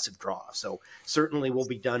massive draw. So certainly we'll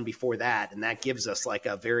be done before that, and that gives us like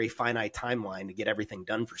a very finite timeline to get everything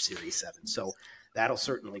done for Series 7. So that'll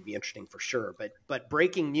certainly be interesting for sure. But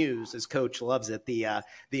breaking news, as Coach loves it, the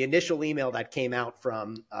initial email that came out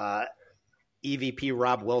from EVP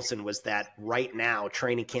Rob Wilson was that right now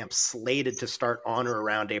training camp slated to start on or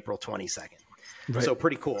around April 22nd. Right. So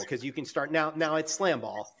pretty cool, because you can start now. Now it's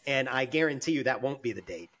SlamBall, and I guarantee you that won't be the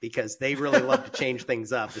date, because they really love to change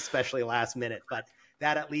things up, especially last minute. But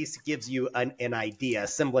that at least gives you an idea, a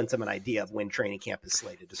semblance of an idea of when training camp is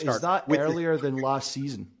slated to start. Is that earlier than last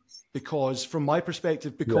season? Because from my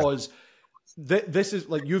perspective, this is,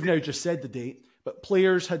 like, you've now just said the date, but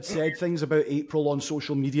players had said things about April on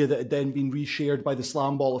social media that had then been reshared by the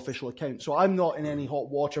SlamBall official account. So I'm not in any hot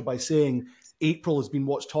water by saying April has been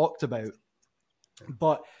what's talked about.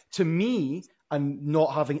 But to me, and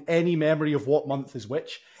not having any memory of what month is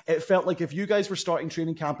which, it felt like if you guys were starting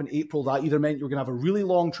training camp in April, that either meant you were going to have a really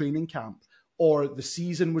long training camp or the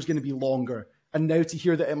season was going to be longer. And now to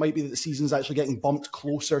hear that it might be that the season's actually getting bumped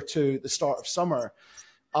closer to the start of summer,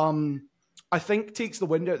 I think takes the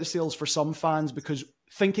wind out of the sails for some fans, because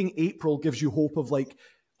thinking April gives you hope of, like,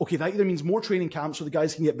 okay, that either means more training camps so the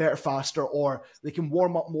guys can get better faster, or they can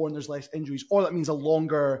warm up more and there's less injuries, or that means a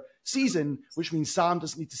longer season, which means Sam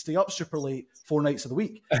doesn't need to stay up super late 4 nights of the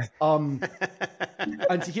week. And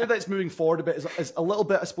to hear that it's moving forward a bit is a little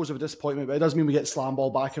bit, I suppose, of a disappointment, but it does mean we get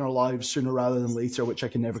SlamBall back in our lives sooner rather than later, which I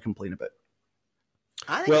can never complain about.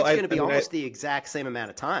 I think it's going to be almost the exact same amount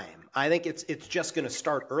of time. I think it's just going to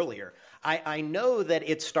start earlier. I know that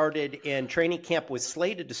it started in training camp was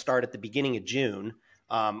slated to start at the beginning of June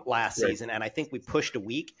last season, and I think we pushed a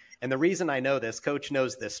week. And the reason I know this, Coach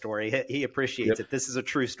knows this story. He appreciates it. This is a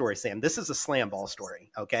true story, Sam. This is a SlamBall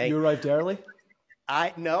story, okay? You arrived early?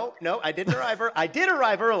 No, I didn't arrive early. I did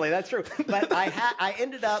arrive early, that's true. But I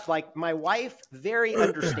ended up, like, my wife, very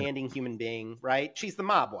understanding human being, right? She's the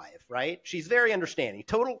mob wife, right? She's very understanding,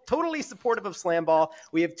 totally supportive of SlamBall.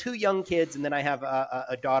 We have 2 young kids, and then I have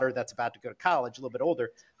a daughter that's about to go to college, a little bit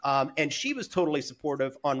older. And she was totally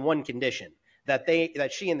supportive on one condition, that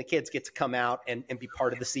she and the kids get to come out and be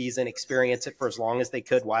part of the season, experience it for as long as they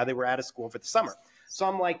could while they were out of school for the summer. So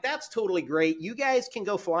I'm like, that's totally great. You guys can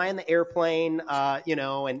go fly in the airplane,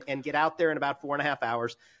 and get out there in about 4.5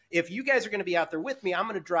 hours. If you guys are going to be out there with me, I'm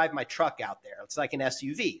going to drive my truck out there. It's like an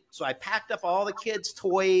SUV. So I packed up all the kids'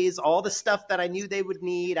 toys, all the stuff that I knew they would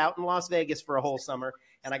need out in Las Vegas for a whole summer.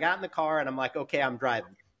 And I got in the car and I'm like, okay, I'm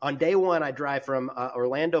driving. On day one, I drive from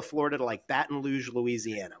Orlando, Florida to like Baton Rouge,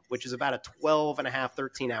 Louisiana, which is about a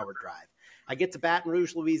 13-hour drive. I get to Baton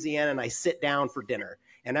Rouge, Louisiana, and I sit down for dinner.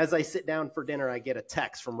 And as I sit down for dinner, I get a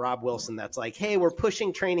text from Rob Wilson that's like, hey, we're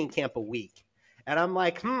pushing training camp a week. And I'm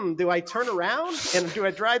like, do I turn around and do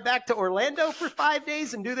I drive back to Orlando for 5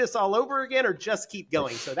 days and do this all over again, or just keep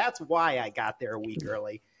going? So that's why I got there a week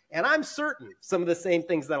early. And I'm certain some of the same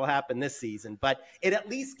things that'll happen this season, but it at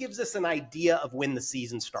least gives us an idea of when the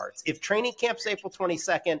season starts. If training camp's April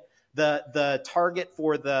 22nd, the target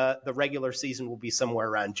for the regular season will be somewhere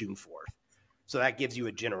around June 4th. So that gives you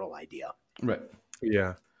a general idea. Right.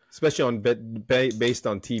 Yeah. Especially on based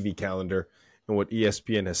on TV calendar and what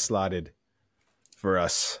ESPN has slotted for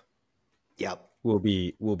us. Yep. Will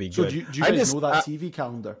be good. So do you guys know that TV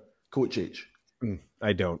calendar? Coach H?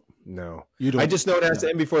 I don't know. You don't? I just know it has to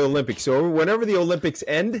end before the Olympics. So whenever the Olympics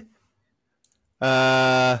end,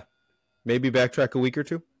 maybe backtrack a week or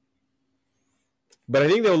two. But I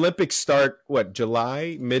think the Olympics start,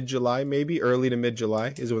 July, mid-July, maybe early to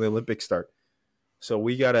mid-July is when the Olympics start. So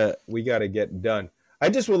we gotta get done. I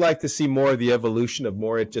just would like to see more of the evolution of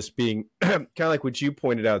more it just being kind of like what you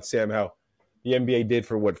pointed out, Sam, how the NBA did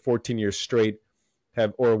for 14 years straight,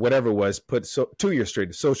 or whatever it was, put 2 years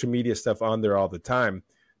straight, social media stuff on there all the time.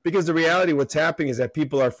 Because the reality, what's happening is that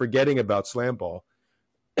people are forgetting about SlamBall.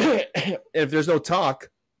 If there's no talk,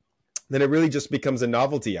 then it really just becomes a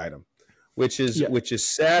novelty item, which is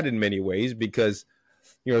sad in many ways because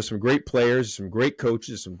some great players, some great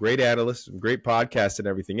coaches, some great analysts, some great podcasts and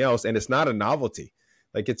everything else, and it's not a novelty.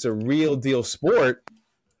 Like it's a real deal sport,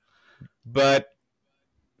 but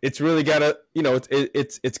it's really got to,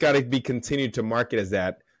 it's got to be continued to market as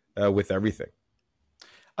that with everything.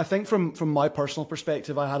 I think from my personal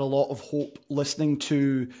perspective, I had a lot of hope listening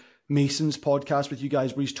to Mason's podcast with you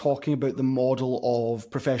guys where he's talking about the model of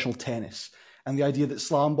professional tennis and the idea that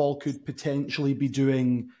SlamBall could potentially be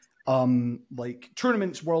doing like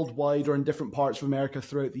tournaments worldwide or in different parts of America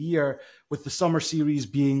throughout the year, with the summer series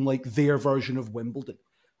being like their version of Wimbledon.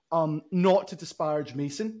 Not to disparage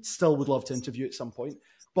Mason, still would love to interview at some point,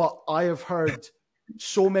 but I have heard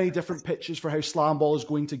so many different pitches for how SlamBall is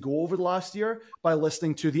going to go over the last year by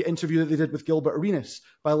listening to the interview that they did with Gilbert Arenas,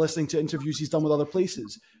 by listening to interviews he's done with other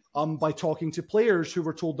places, by talking to players who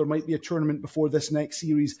were told there might be a tournament before this next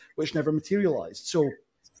series, which never materialized. So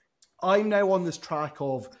I'm now on this track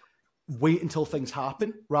of wait until things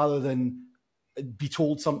happen rather than be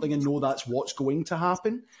told something and know that's what's going to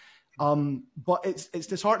happen. But it's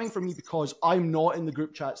disheartening for me because I'm not in the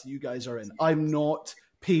group chats that you guys are in. I'm not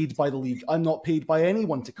paid by the league. I'm not paid by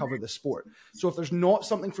anyone to cover this sport. So if there's not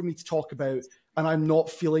something for me to talk about and I'm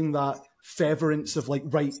not feeling that fervorance of like,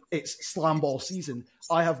 right, it's SlamBall season,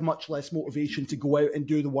 I have much less motivation to go out and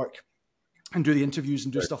do the work and do the interviews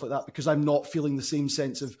and do stuff like that because I'm not feeling the same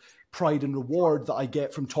sense of pride and reward that I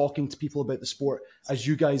get from talking to people about the sport as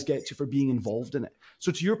you guys get to for being involved in it.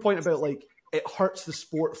 So to your point about like, it hurts the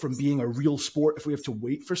sport from being a real sport if we have to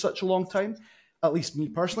wait for such a long time. At least me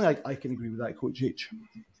personally, I can agree with that, Coach H.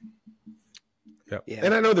 Yeah.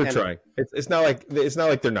 And I know they're trying. It's not like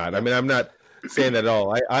they're not. I mean, I'm not saying that at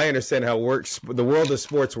all. I understand how the world of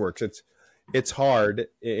sports works. It's hard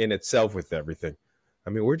in itself with everything. I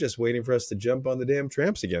mean, we're just waiting for us to jump on the damn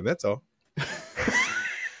tramps again. That's all.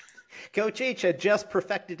 Coach H had just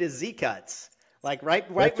perfected his Z cuts, like right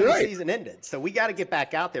when the season ended. So we got to get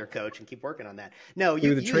back out there, Coach, and keep working on that. No,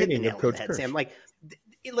 you hit the nail on the head, Sam. Like,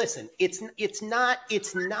 listen, it's not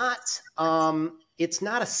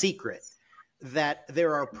a secret that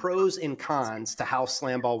there are pros and cons to how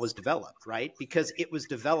SlamBall was developed, right? Because it was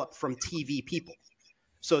developed from TV people.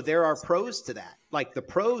 So there are pros to that. Like the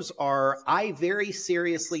pros are, I very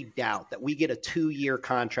seriously doubt that we get a 2-year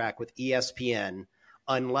contract with ESPN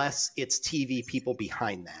unless it's TV people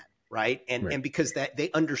behind that, right? And because that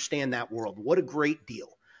they understand that world. What a great deal.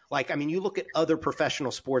 Like, I mean, you look at other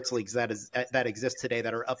professional sports leagues that exist today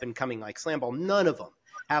that are up and coming like SlamBall, none of them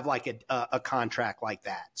have like a contract like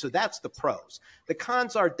that. So that's the pros. The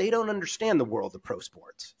cons are they don't understand the world of pro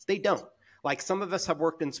sports. They don't. Like some of us have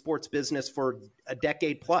worked in sports business for a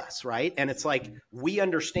decade plus, right? And it's like we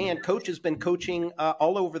understand. Coach has been coaching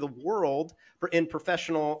all over the world in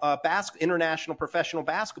professional international professional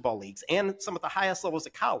basketball leagues and some of the highest levels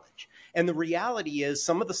of college. And the reality is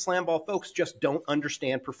some of the SlamBall folks just don't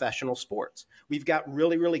understand professional sports. We've got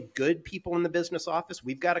really, really good people in the business office.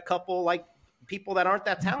 We've got a couple like people that aren't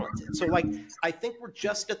that talented. So like, I think we're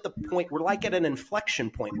just at the point, we're like at an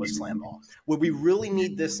inflection point with SlamBall where we really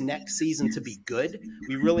need this next season to be good.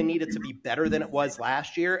 We really need it to be better than it was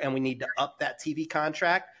last year. And we need to up that TV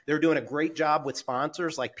contract. They're doing a great job with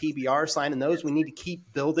sponsors like PBR signing those. We need to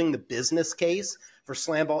keep building the business case for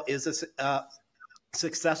SlamBall is a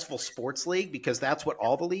successful sports league because that's what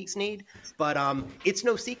all the leagues need. But it's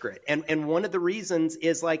no secret. And one of the reasons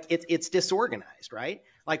is like, it's disorganized, right?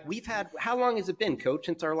 Like we've had, how long has it been, Coach,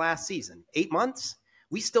 since our last season? 8 months?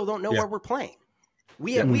 We still don't know where we're playing.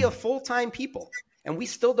 We have full-time people, and we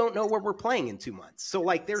still don't know where we're playing in 2 months. So,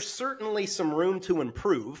 like, there's certainly some room to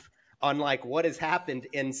improve on, like, what has happened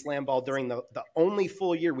in SlamBall during the only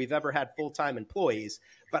full year we've ever had full-time employees.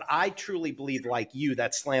 But I truly believe, like you,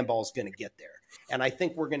 that SlamBall is going to get there. And I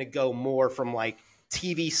think we're going to go more from, like,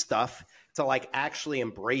 TV stuff to, like, actually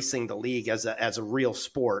embracing the league as a real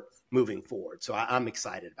sport moving forward. So I'm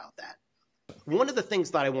excited about that. One of the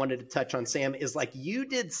things that I wanted to touch on, Sam, is like you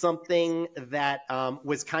did something that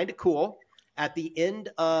was kind of cool at the end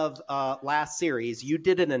of last series, you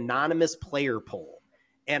did an anonymous player poll.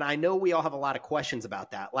 And I know we all have a lot of questions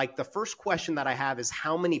about that. Like the first question that I have is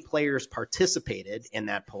how many players participated in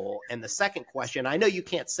that poll? And the second question, I know you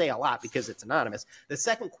can't say a lot because it's anonymous. The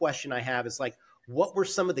second question I have is like, what were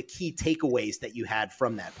some of the key takeaways that you had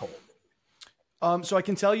from that poll? So I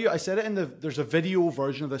can tell you, I said it there's a video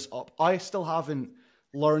version of this up. I still haven't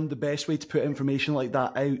learned the best way to put information like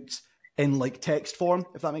that out in like text form,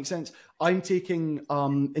 if that makes sense. I'm taking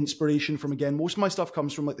inspiration from, again, most of my stuff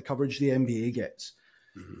comes from like the coverage the NBA gets.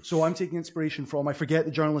 So I'm taking inspiration from, I forget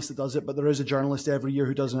the journalist that does it, but there is a journalist every year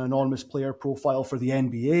who does an anonymous player profile for the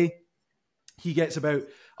NBA. He gets about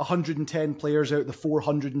 110 players out of the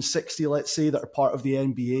 460, let's say, that are part of the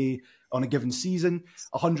NBA on a given season.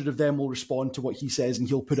 100 of them will respond to what he says, and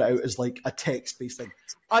he'll put it out as like a text-based thing.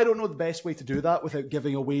 I don't know the best way to do that without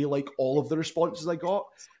giving away like all of the responses I got.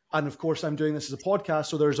 And of course, I'm doing this as a podcast,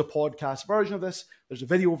 so there's a podcast version of this. There's a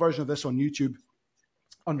video version of this on YouTube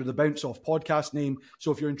under the Bounce Off podcast name.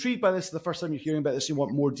 So if you're intrigued by this, the first time you're hearing about this, you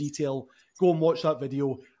want more detail, go and watch that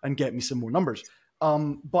video and get me some more numbers.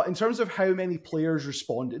 But in terms of how many players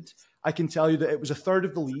responded, I can tell you that it was a third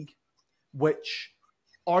of the league, which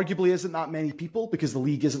arguably isn't that many people because the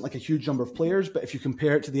league isn't like a huge number of players. But if you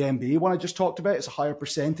compare it to the NBA one I just talked about, it's a higher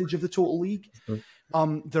percentage of the total league.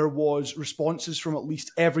 There was responses from at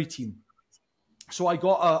least every team. So I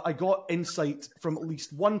got insight from at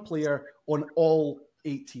least one player on all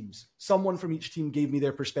 8 teams. Someone from each team gave me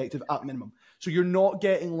their perspective at minimum. So you're not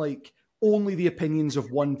getting like only the opinions of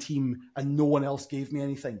one team and no one else gave me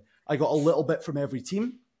anything. I got a little bit from every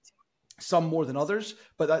team, some more than others,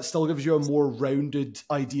 but that still gives you a more rounded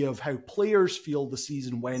idea of how players feel the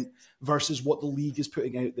season went versus what the league is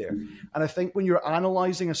putting out there. And I think when you're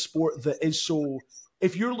analyzing a sport that is so,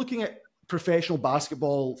 if you're looking at professional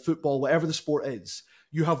basketball, football, whatever the sport is,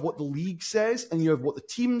 you have what the league says and you have what the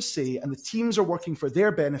teams say, and the teams are working for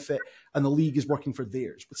their benefit and the league is working for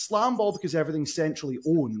theirs. With SlamBall, because everything's centrally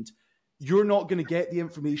owned, you're not going to get the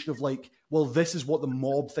information of like, well, this is what the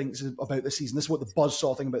mob thinks about this season. This is what the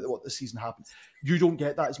Buzzsaw think about what this season happened. You don't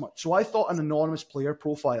get that as much. So I thought an anonymous player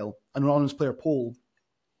profile, an anonymous player poll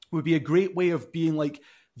would be a great way of being like,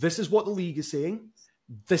 this is what the league is saying.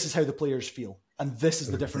 This is how the players feel. And this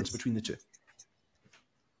is the difference between the two.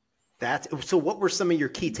 So what were some of your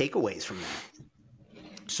key takeaways from that?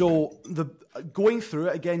 So going through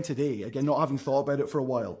it again today, again, not having thought about it for a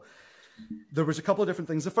while, there was a couple of different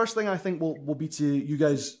things. The first thing I think will be to, you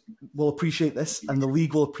guys will appreciate this and the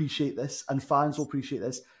league will appreciate this and fans will appreciate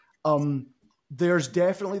this. There's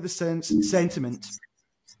definitely the sentiment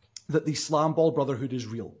that the SlamBall Brotherhood is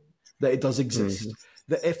real, that it does exist,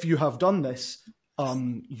 that if you have done this,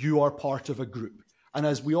 you are part of a group. And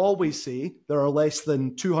as we always say, there are less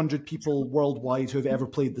than 200 people worldwide who have ever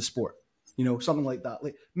played the sport. You know, something like that.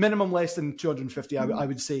 Like minimum less than 250, I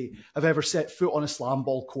would say, have ever set foot on a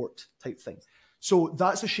SlamBall court type thing. So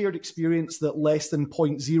that's a shared experience that less than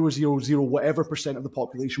 0.000 whatever percent of the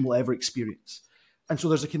population will ever experience. And so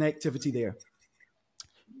there's a connectivity there.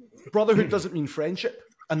 Brotherhood doesn't mean friendship,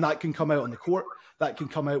 and that can come out on the court. That can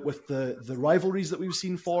come out with the rivalries that we've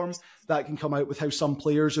seen form. That can come out with how some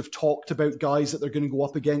players have talked about guys that they're going to go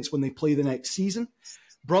up against when they play the next season.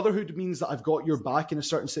 Brotherhood means that I've got your back in a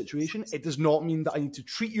certain situation. It does not mean that I need to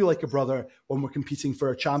treat you like a brother when we're competing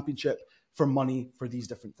for a championship, for money, for these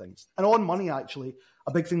different things. And on money, actually,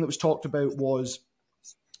 a big thing that was talked about was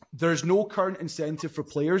there's no current incentive for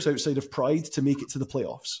players outside of pride to make it to the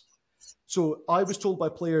playoffs. So I was told by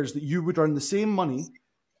players that you would earn the same money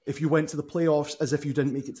if you went to the playoffs as if you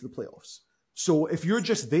didn't make it to the playoffs. So if you're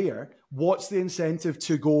just there, what's the incentive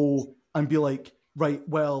to go and be like, right,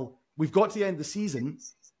 well, we've got to the end of the season.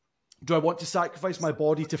 Do I want to sacrifice my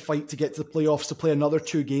body to fight to get to the playoffs, to play another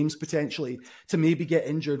 2 games potentially, to maybe get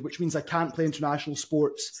injured, which means I can't play international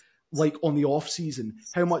sports like on the off season?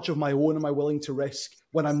 How much of my own am I willing to risk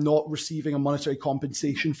when I'm not receiving a monetary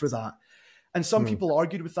compensation for that? And some people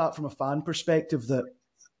argued with that from a fan perspective, that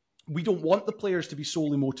we don't want the players to be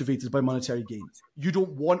solely motivated by monetary gain. You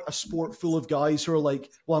don't want a sport full of guys who are like,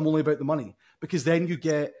 well, I'm only about the money, because then you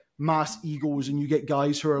get mass egos and you get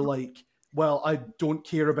guys who are like, well, I don't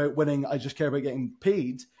care about winning, I just care about getting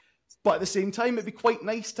paid. But at the same time, it'd be quite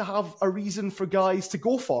nice to have a reason for guys to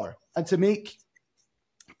go far and to make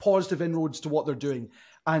positive inroads to what they're doing.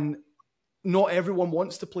 And not everyone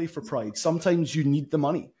wants to play for pride. Sometimes you need the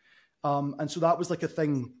money. And so that was like a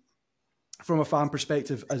thing from a fan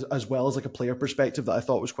perspective as well as like a player perspective that I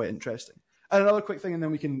thought was quite interesting. And another quick thing, and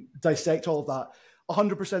then we can dissect all of that.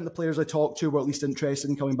 100% of the players I talked to were at least interested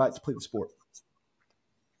in coming back to play the sport.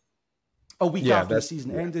 A week after the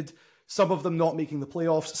season ended, some of them not making the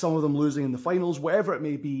playoffs, some of them losing in the finals, whatever it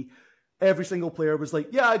may be, every single player was like,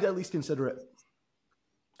 yeah, I'd at least consider it.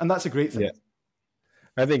 And that's a great thing. Yeah.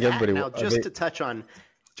 I think everybody. Now, just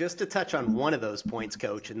to touch on one of those points,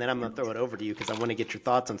 Coach, and then I'm going to throw it over to you because I want to get your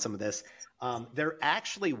thoughts on some of this. There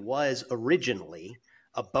actually was originally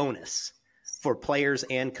a bonus for players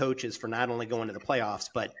and coaches for not only going to the playoffs,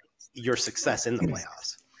 but your success in the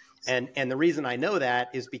playoffs. And the reason I know that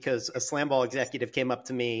is because a SlamBall executive came up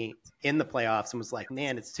to me in the playoffs and was like,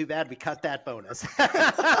 man, it's too bad we cut that bonus.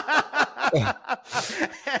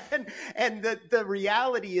 and the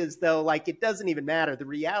reality is, though, like, it doesn't even matter. The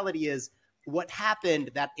reality is what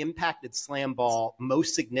happened that impacted SlamBall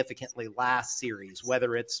most significantly last series,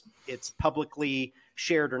 whether it's publicly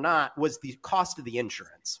shared or not, was the cost of the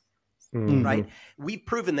insurance, right? We've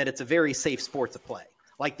proven that it's a very safe sport to play.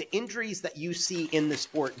 Like, the injuries that you see in the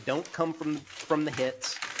sport don't come from the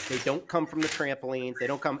hits. They don't come from the trampolines. They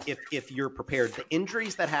don't come if you're prepared. The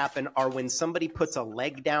injuries that happen are when somebody puts a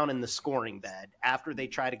leg down in the scoring bed after they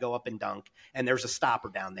try to go up and dunk, and there's a stopper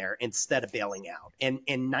down there instead of bailing out. And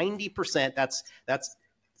 90%,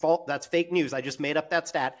 that's fake news. I just made up that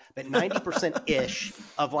stat, but 90%-ish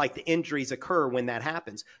of like the injuries occur when that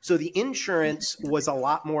happens. So the insurance was a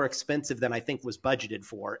lot more expensive than I think was budgeted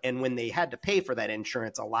for. And when they had to pay for that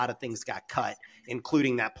insurance, a lot of things got cut,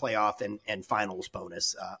 including that playoff and finals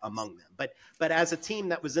bonus among them. But as a team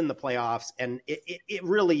that was in the playoffs, and it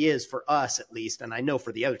really is for us at least, and I know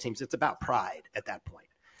for the other teams, it's about pride at that point.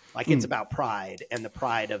 Like, it's about pride, and the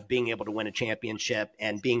pride of being able to win a championship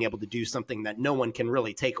and being able to do something that no one can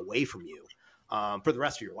really take away from you for the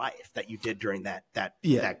rest of your life that you did during that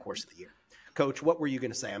course of the year. Coach, what were you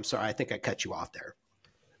going to say? I'm sorry. I think I cut you off there.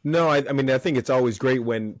 No, I mean, I think it's always great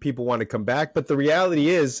when people want to come back. But the reality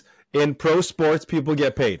is, in pro sports, people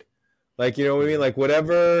get paid. Like, you know what I mean? Like,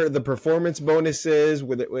 whatever the performance bonus is,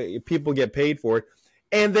 people get paid for it.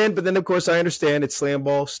 But then, of course, I understand it's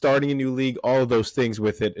SlamBall, starting a new league, all of those things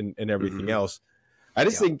with it and everything else. I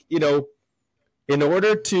just think, in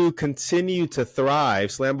order to continue to thrive,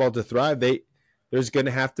 SlamBall to thrive, there's going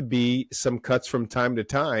to have to be some cuts from time to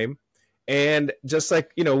time. And just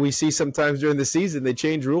like, we see sometimes during the season, they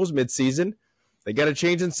change rules mid-season. They got to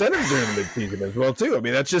change incentives during mid-season as well, too. I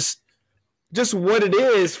mean, that's just what it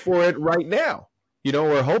is for it right now.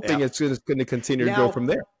 We're hoping it's going to continue to go from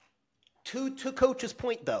there. To Coach's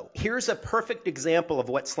point, though, here's a perfect example of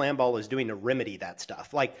what SlamBall is doing to remedy that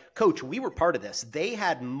stuff. Like, Coach, we were part of this. They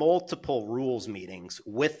had multiple rules meetings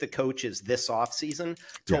with the coaches this offseason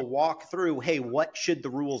to walk through, hey, what should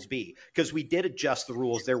the rules be? Because we did adjust the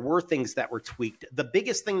rules. There were things that were tweaked. The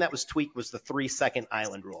biggest thing that was tweaked was the 3-second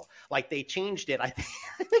island rule. Like, they changed it, I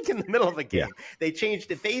think in the middle of a game. Yeah. They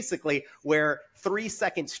changed it basically where 3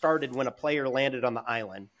 seconds started when a player landed on the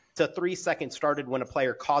island, to 3 seconds started when a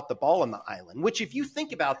player caught the ball on the island, which, if you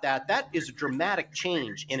think about that is a dramatic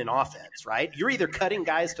change in an offense, right? You're either cutting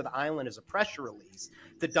guys to the island as a pressure release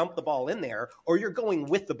to dump the ball in there, or you're going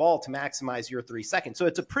with the ball to maximize your 3 seconds. So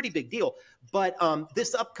it's a pretty big deal. But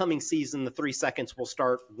this upcoming season, the 3 seconds will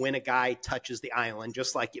start when a guy touches the island,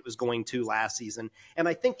 just like it was going to last season. And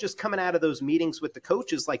I think just coming out of those meetings with the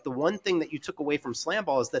coaches, like, the one thing that you took away from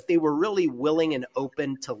SlamBall is that they were really willing and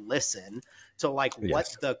open to listen to what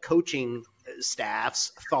the coaching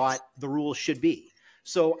staffs thought the rules should be.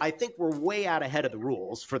 So I think we're way out ahead of the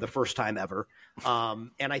rules for the first time ever.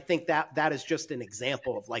 And I think that is just an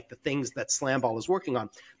example of like the things that SlamBall is working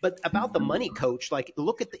on. But about the money, Coach, like,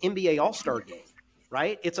 look at the NBA All-Star game,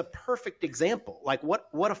 right? It's a perfect example. Like,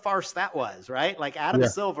 what a farce that was, right? Like, Adam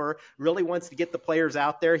Silver really wants to get the players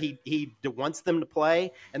out there. He wants them to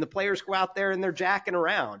play, and the players go out there and they're jacking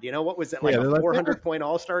around. What was it, like a 400-point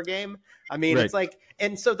All-Star game? I mean, It's like,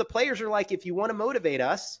 and so the players are like, if you want to motivate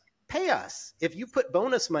us, pay us. If you put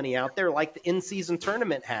bonus money out there like the in-season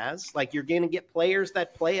tournament has, like, you're going to get players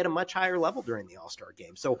that play at a much higher level during the All-Star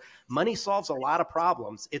game. So money solves a lot of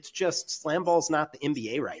problems. It's just SlamBall's not the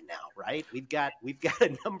NBA right now, right? We've got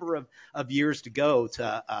a number of years to go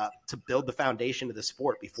to build the foundation of the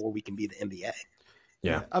sport before we can be the NBA.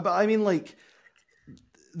 Yeah. But I mean, like,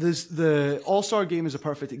 the All-Star game is a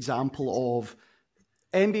perfect example of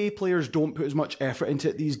NBA players don't put as much effort into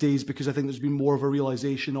it these days because I think there's been more of a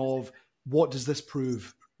realization of, what does this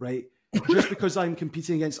prove, right? Just because I'm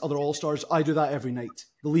competing against other All-Stars, I do that every night.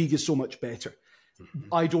 The league is so much better.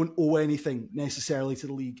 I don't owe anything necessarily to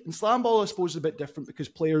the league. And SlamBall, I suppose, is a bit different because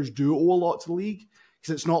players do owe a lot to the league,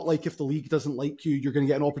 because it's not like if the league doesn't like you, you're going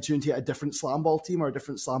to get an opportunity at a different SlamBall team or a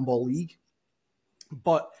different SlamBall league.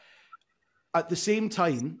 But at the same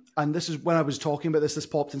time, and this is when I was talking about this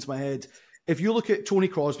popped into my head, if you look at Tony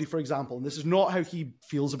Crosby, for example, and this is not how he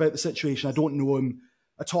feels about the situation. I don't know him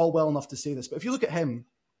at all well enough to say this, but if you look at him,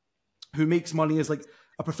 who makes money as like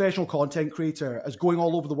a professional content creator, as going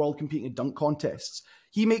all over the world competing in dunk contests,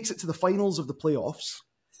 he makes it to the finals of the playoffs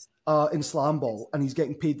in SlamBall, and he's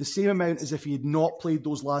getting paid the same amount as if he had not played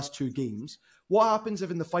those last 2 games. What happens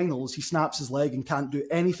if in the finals he snaps his leg and can't do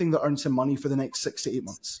anything that earns him money for the next 6 to 8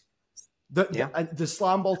 months? The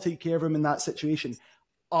SlamBall take care of him in that situation.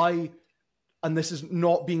 And this is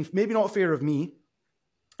maybe not fair of me,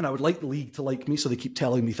 and I would like the league to like me, so they keep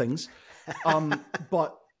telling me things.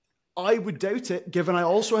 But I would doubt it, given I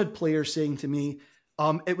also had players saying to me,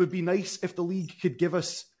 it would be nice if the league could give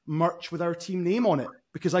us merch with our team name on it,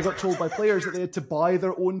 because I got told by players that they had to buy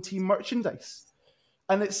their own team merchandise.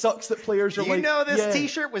 And it sucks that players are this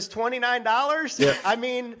T-shirt was $29? Yeah. I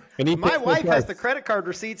mean, my wife has the credit card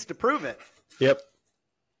receipts to prove it. Yep.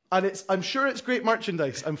 And I'm sure it's great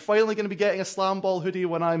merchandise. I'm finally going to be getting a SlamBall hoodie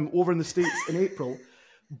when I'm over in the States in April.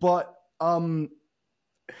 But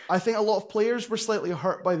I think a lot of players were slightly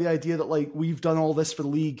hurt by the idea that like we've done all this for the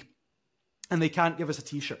league and they can't give us a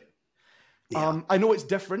T-shirt. Yeah. I know it's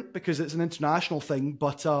different because it's an international thing,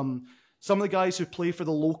 but some of the guys who play for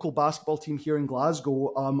the local basketball team here in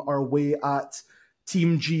Glasgow are away at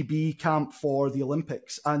Team GB camp for the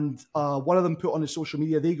Olympics. And one of them put on his social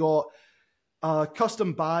media, they got a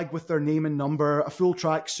custom bag with their name and number, a full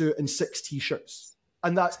tracksuit, and 6 T-shirts.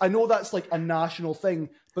 And I know that's like a national thing,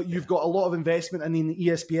 but you've got a lot of investment in the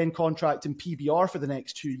ESPN contract and PBR for the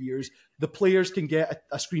next 2 years. The players can get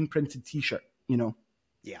a screen printed T-shirt, you know?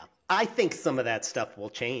 Yeah. I think some of that stuff will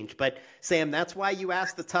change, but Sam, that's why you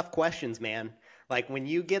ask the tough questions, man. Like when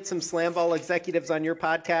you get some SlamBall executives on your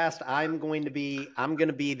podcast, I'm going to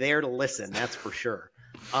be there to listen. That's for sure.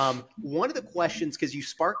 One of the questions, because you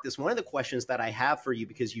sparked this, one of the questions that I have for you,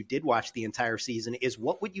 because you did watch the entire season, is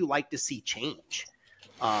what would you like to see change?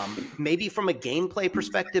 Maybe from a gameplay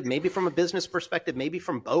perspective, maybe from a business perspective, maybe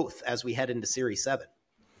from both as we head into Series 7.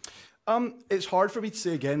 It's hard for me to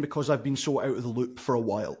say again because I've been so out of the loop for a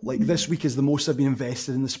while. Like this week is the most I've been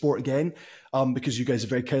invested in the sport again, because you guys have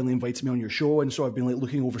very kindly invited me on your show, and so I've been like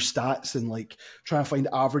looking over stats and like trying to find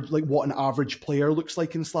what an average player looks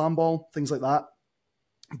like in SlamBall, things like that.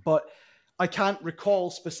 But I can't recall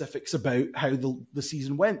specifics about how the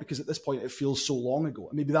season went because at this point it feels so long ago.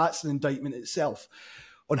 And maybe that's an indictment itself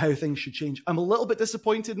on how things should change. I'm a little bit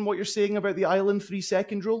disappointed in what you're saying about the island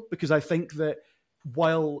 3-second rule, because I think that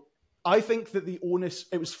the onus,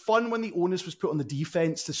 it was fun when the onus was put on the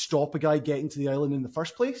defense to stop a guy getting to the island in the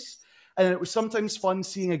first place. And it was sometimes fun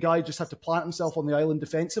seeing a guy just have to plant himself on the island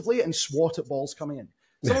defensively and swat at balls coming in.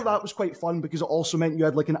 Some of that was quite fun because it also meant you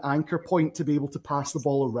had like an anchor point to be able to pass the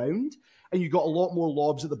ball around, and you got a lot more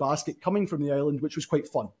lobs at the basket coming from the island, which was quite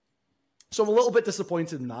fun. So I'm a little bit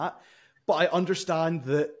disappointed in that, but I understand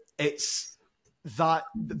that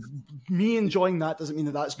me enjoying that doesn't mean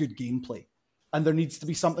that that's good gameplay. And there needs to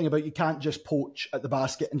be something about you can't just poach at the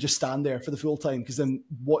basket and just stand there for the full time, because then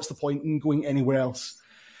what's the point in going anywhere else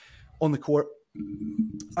on the court?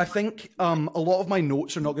 I think a lot of my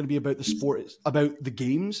notes are not going to be about the sport, about the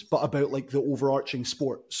games, but about like the overarching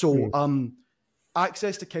sport. So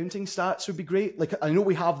access to counting stats would be great. Like I know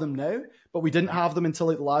we have them now, but we didn't have them until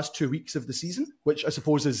like the last 2 weeks of the season, which I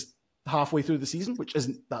suppose is halfway through the season, which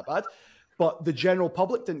isn't that bad. But the general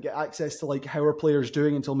public didn't get access to like how are players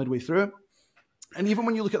doing until midway through. And even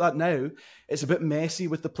when you look at that now, it's a bit messy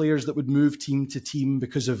with the players that would move team to team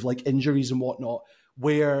because of like injuries and whatnot,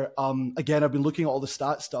 where, again, I've been looking at all the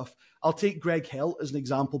stat stuff. I'll take Greg Helt as an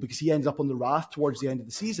example because he ended up on the raft towards the end of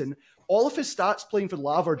the season. All of his stats playing for the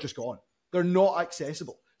Lava are just gone. They're not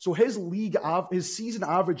accessible. So his season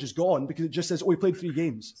average is gone because it just says, oh, he played 3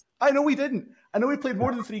 games. I know he didn't. I know he played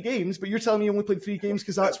more than 3 games, but you're telling me he only played 3 games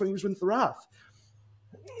because that's when he was with the raft.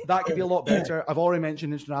 That could be a lot better. I've already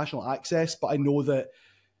mentioned international access, but I know that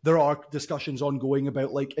there are discussions ongoing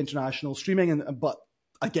about like international streaming. But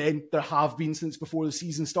again, there have been since before the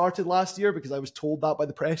season started last year because I was told that by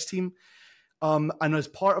the press team. And as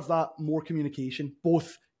part of that, more communication.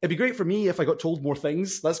 Both, it'd be great for me if I got told more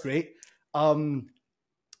things. That's great.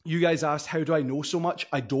 You guys asked, how do I know so much?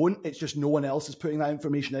 I don't. It's just no one else is putting that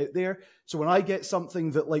information out there. So when I get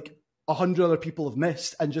something that like 100 other people have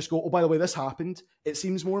missed and just go, oh, by the way, this happened, it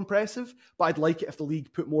seems more impressive, but I'd like it if the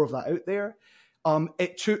league put more of that out there.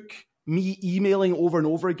 It took me emailing over and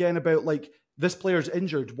over again about like, this player's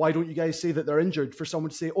injured. Why don't you guys say that they're injured, for someone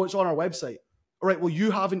to say, oh, it's on our website. All right, well, you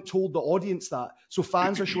haven't told the audience that. So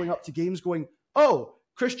fans are showing up to games going, oh,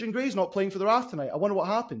 Christian Gray's not playing for the Wrath tonight. I wonder what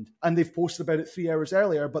happened. And they've posted about it 3 hours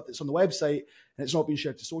earlier, but it's on the website and it's not been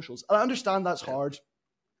shared to socials. And I understand that's hard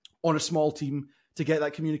on a small team to get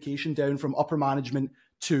that communication down from upper management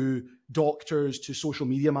to doctors to social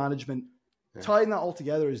media management. tying that all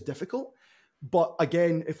together is difficult. But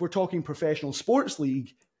again, if we're talking professional sports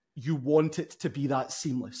league, you want it to be that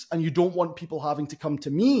seamless. And you don't want people having to come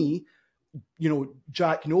to me,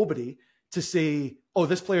 Jack Nobody, to say, oh,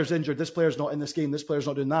 this player's injured, this player's not in this game, this player's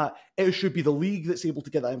not doing that. It should be the league that's able to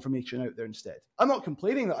get that information out there instead. I'm not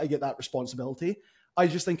complaining that I get that responsibility. I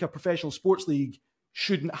just think a professional sports league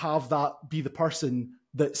shouldn't have that be the person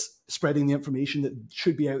that's spreading the information that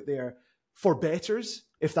should be out there for bettors,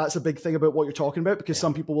 if that's a big thing about what you're talking about, because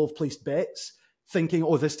some people will have placed bets thinking,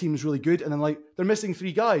 oh, this team's really good. And then they're missing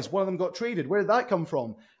 3 guys. One of them got traded. Where did that come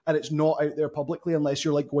from? And it's not out there publicly unless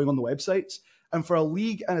you're going on the websites. And for a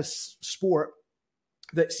league and a sport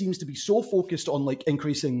that seems to be so focused on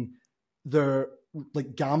increasing their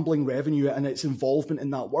gambling revenue and its involvement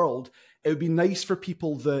in that world, it would be nice for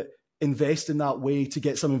people that invest in that way to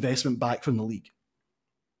get some investment back from the league.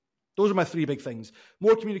 Those are my 3 big things.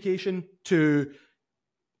 More communication to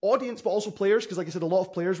audience, but also players, because like I said, a lot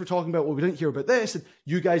of players were talking about, well, we didn't hear about this, and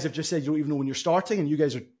you guys have just said you don't even know when you're starting, and you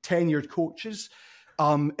guys are tenured coaches.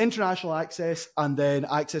 International access, and then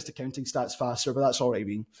access to counting stats faster, but that's already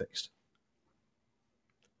being fixed.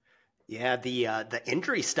 Yeah, the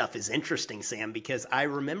injury stuff is interesting, Sam, because I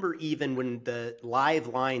remember even when the live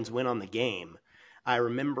lines went on the game, I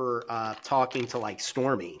remember talking to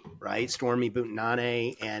Stormy, right? Stormy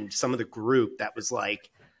Butanane and some of the group that was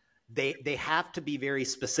they have to be very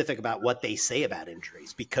specific about what they say about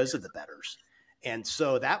injuries because of the bettors. And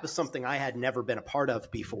so that was something I had never been a part of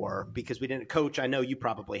before because we didn't coach. I know you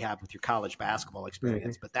probably have with your college basketball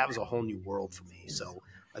experience, but that was a whole new world for me. So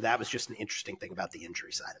that was just an interesting thing about the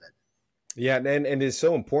injury side of it. Yeah, and it's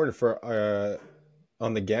so important for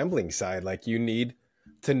on the gambling side. You need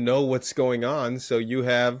to know what's going on, so you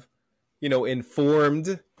have,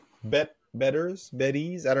 informed bettors,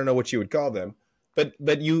 betties. I don't know what you would call them,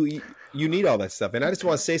 but you need all that stuff. And I just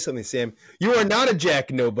want to say something, Sam. You are not a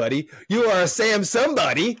Jack Nobody. You are a Sam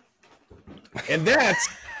Somebody, and that's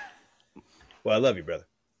well. I love you, brother.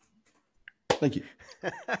 Thank you.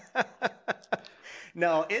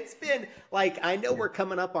 No, it's been I know we're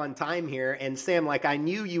coming up on time here. And Sam, I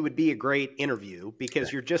knew you would be a great interview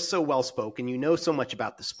because you're just so well-spoken. You know so much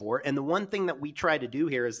about the sport. And the one thing that we try to do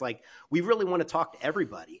here is we really want to talk to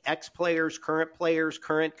everybody, ex-players, current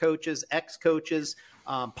coaches, ex-coaches,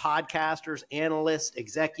 podcasters, analysts,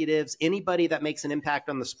 executives, anybody that makes an impact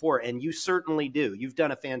on the sport. And you certainly do. You've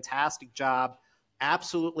done a fantastic job.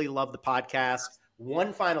 Absolutely love the podcast.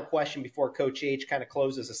 One final question before Coach H kind of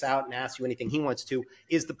closes us out and asks you anything he wants to.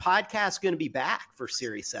 Is the podcast going to be back for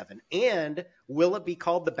Series 7? And will it be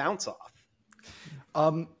called The Bounce Off?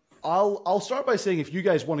 I'll start by saying if you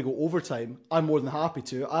guys want to go overtime, I'm more than happy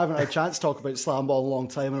to. I haven't had a chance to talk about SlamBall in a long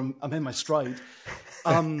time, and I'm in my stride.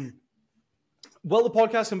 Will the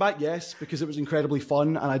podcast come back? Yes, because it was incredibly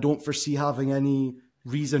fun, and I don't foresee having any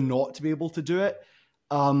reason not to be able to do it.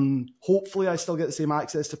 Hopefully, I still get the same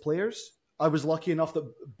access to players. I was lucky enough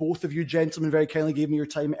that both of you gentlemen very kindly gave me your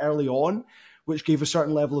time early on, which gave a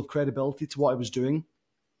certain level of credibility to what I was doing.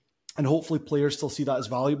 And hopefully players still see that as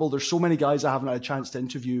valuable. There's so many guys I haven't had a chance to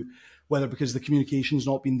interview, whether because the communication's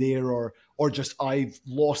not been there or just I've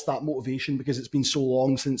lost that motivation because it's been so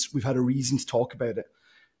long since we've had a reason to talk about it.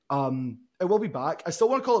 It will be back. I still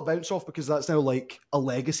want to call it Bounce Off because that's now a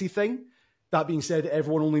legacy thing. That being said,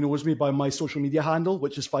 everyone only knows me by my social media handle,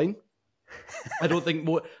 which is fine. I don't think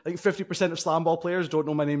 50% of SlamBall players don't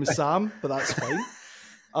know my name is Sam, but that's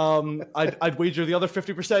fine. I'd wager the other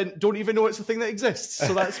 50% don't even know it's a thing that exists,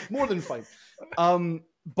 so that's more than fine.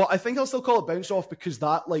 But I think I'll still call it Bounce Off because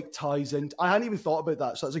that ties in. I hadn't even thought about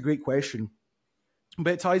that, so that's a great question.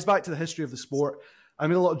 But it ties back to the history of the sport. I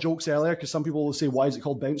made a lot of jokes earlier because some people will say, "Why is it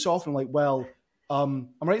called Bounce Off?" And I'm well. I'm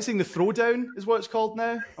right in saying the throwdown is what it's called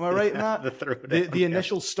now. Am I right in that? The throwdown. The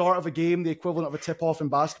initial start of a game, the equivalent of a tip-off in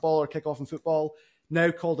basketball or kick-off in football,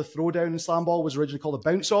 now called a throwdown in SlamBall, was originally called a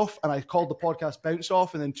bounce off, and I called the podcast Bounce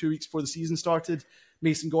Off, and then 2 weeks before the season started,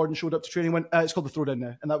 Mason Gordon showed up to training and went, it's called the throwdown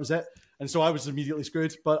now, and that was it. And so I was immediately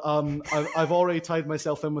screwed, but I've already tied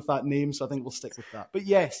myself in with that name, so I think we'll stick with that. But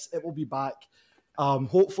yes, it will be back.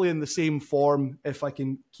 Hopefully in the same form if I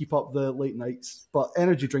can keep up the late nights. But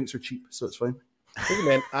energy drinks are cheap, so it's fine. Hey,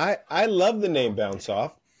 man, I love the name Bounce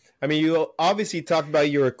Off. I mean, you obviously talked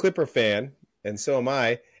about you're a Clipper fan, and so am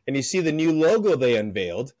I. And you see the new logo they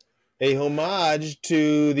unveiled, a homage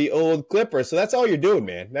to the old Clipper. So that's all you're doing,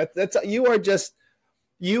 man. That's you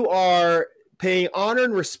are paying honor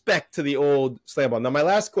and respect to the old SlamBall. Now, my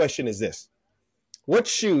last question is this: what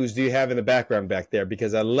shoes do you have in the background back there?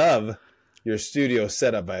 Because I love your studio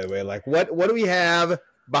setup, by the way. What do we have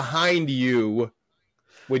behind you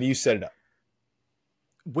when you set it up?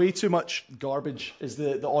 way too much garbage is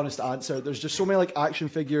the honest answer. There's just so many like action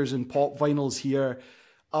figures and pop vinyls here.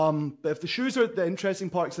 But if the shoes are the interesting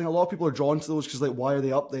part, 'cause I think a lot of people are drawn to those because like, why are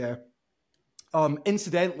they up there?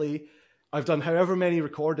 Incidentally, I've done however many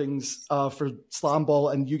recordings for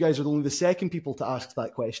SlamBall, and you guys are only the second people to ask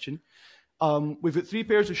that question. We've got 3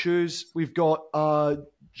 pairs of shoes. We've got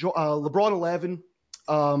LeBron 11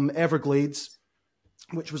 Everglades,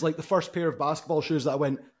 which was like the first pair of basketball shoes that I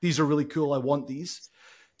went, these are really cool, I want these.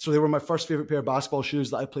 So they were my first favorite pair of basketball shoes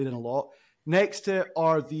that I played in a lot. Next to it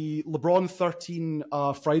are the LeBron 13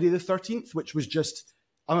 Friday the 13th, which was just,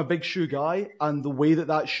 I'm a big shoe guy, and the way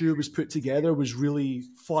that shoe was put together was really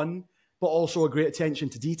fun, but also a great attention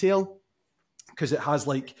to detail, because it has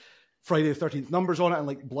like Friday the 13th numbers on it and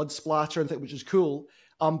like blood splatter and things, which is cool.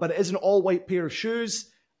 But it is an all-white pair of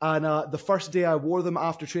shoes. And the first day I wore them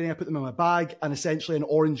after training, I put them in my bag, and essentially an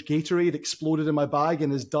orange Gatorade exploded in my bag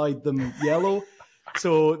and has dyed them yellow.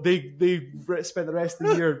 So they spent the rest of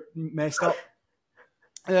the year messed up.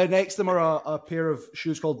 Next to them are a pair of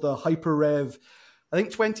shoes called the Hyper Rev, I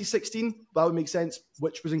think 2016, that would make sense,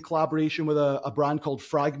 which was in collaboration with a brand called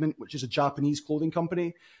Fragment, which is a Japanese clothing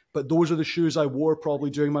company. But those are the shoes I wore probably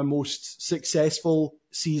during my most successful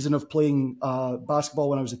season of playing basketball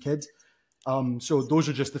when I was a kid. So those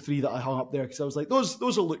are just the 3 that I hung up there because I was like, those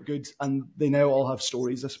will look good, and they now all have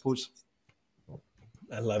stories, I suppose.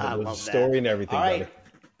 I love it. There's a story and everything. All right.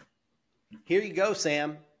 Here you go,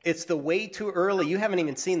 Sam. It's the way too early. You haven't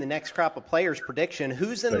even seen the next crop of players prediction.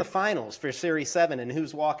 Who's in the finals for Series 7 and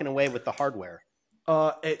who's walking away with the hardware?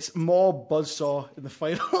 It's Mob Buzzsaw in the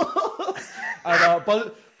final.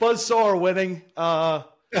 And Buzzsaw are winning.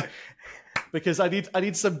 Because I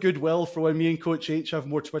need some goodwill for when me and Coach H have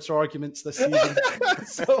more Twitter arguments this season.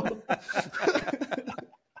 So,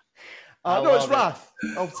 no, it's Wrath.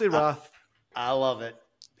 I'll say Wrath. I love it.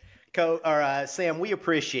 Sam, we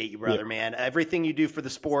appreciate you, brother, man. Everything you do for the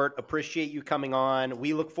sport, appreciate you coming on.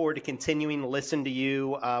 We look forward to continuing to listen to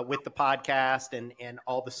you with the podcast and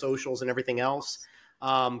all the socials and everything else.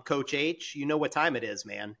 Coach H, you know what time it is,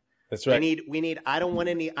 man. That's right. We need. I don't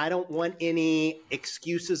want any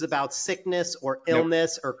excuses about sickness or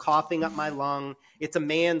illness or coughing up my lung. It's a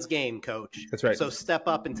man's game, Coach. That's right. So step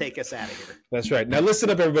up and take us out of here. That's right. Now listen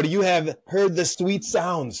up, everybody. You have heard the sweet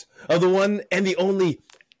sounds of the one and the only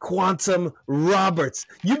Quantum Roberts.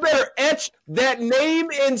 You better etch that name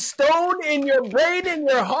in stone in your brain, in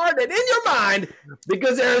your heart, and in your mind,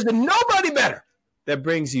 because there is nobody better that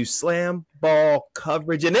brings you slam ball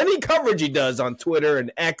coverage and any coverage he does on Twitter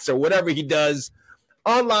and X or whatever he does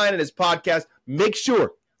online in his podcast. Make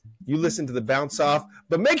sure you listen to the bounce off,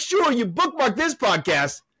 but make sure you bookmark this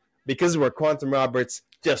podcast because where Quantum Roberts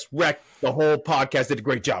just wrecked the whole podcast, did a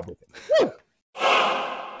great job with it. Woo!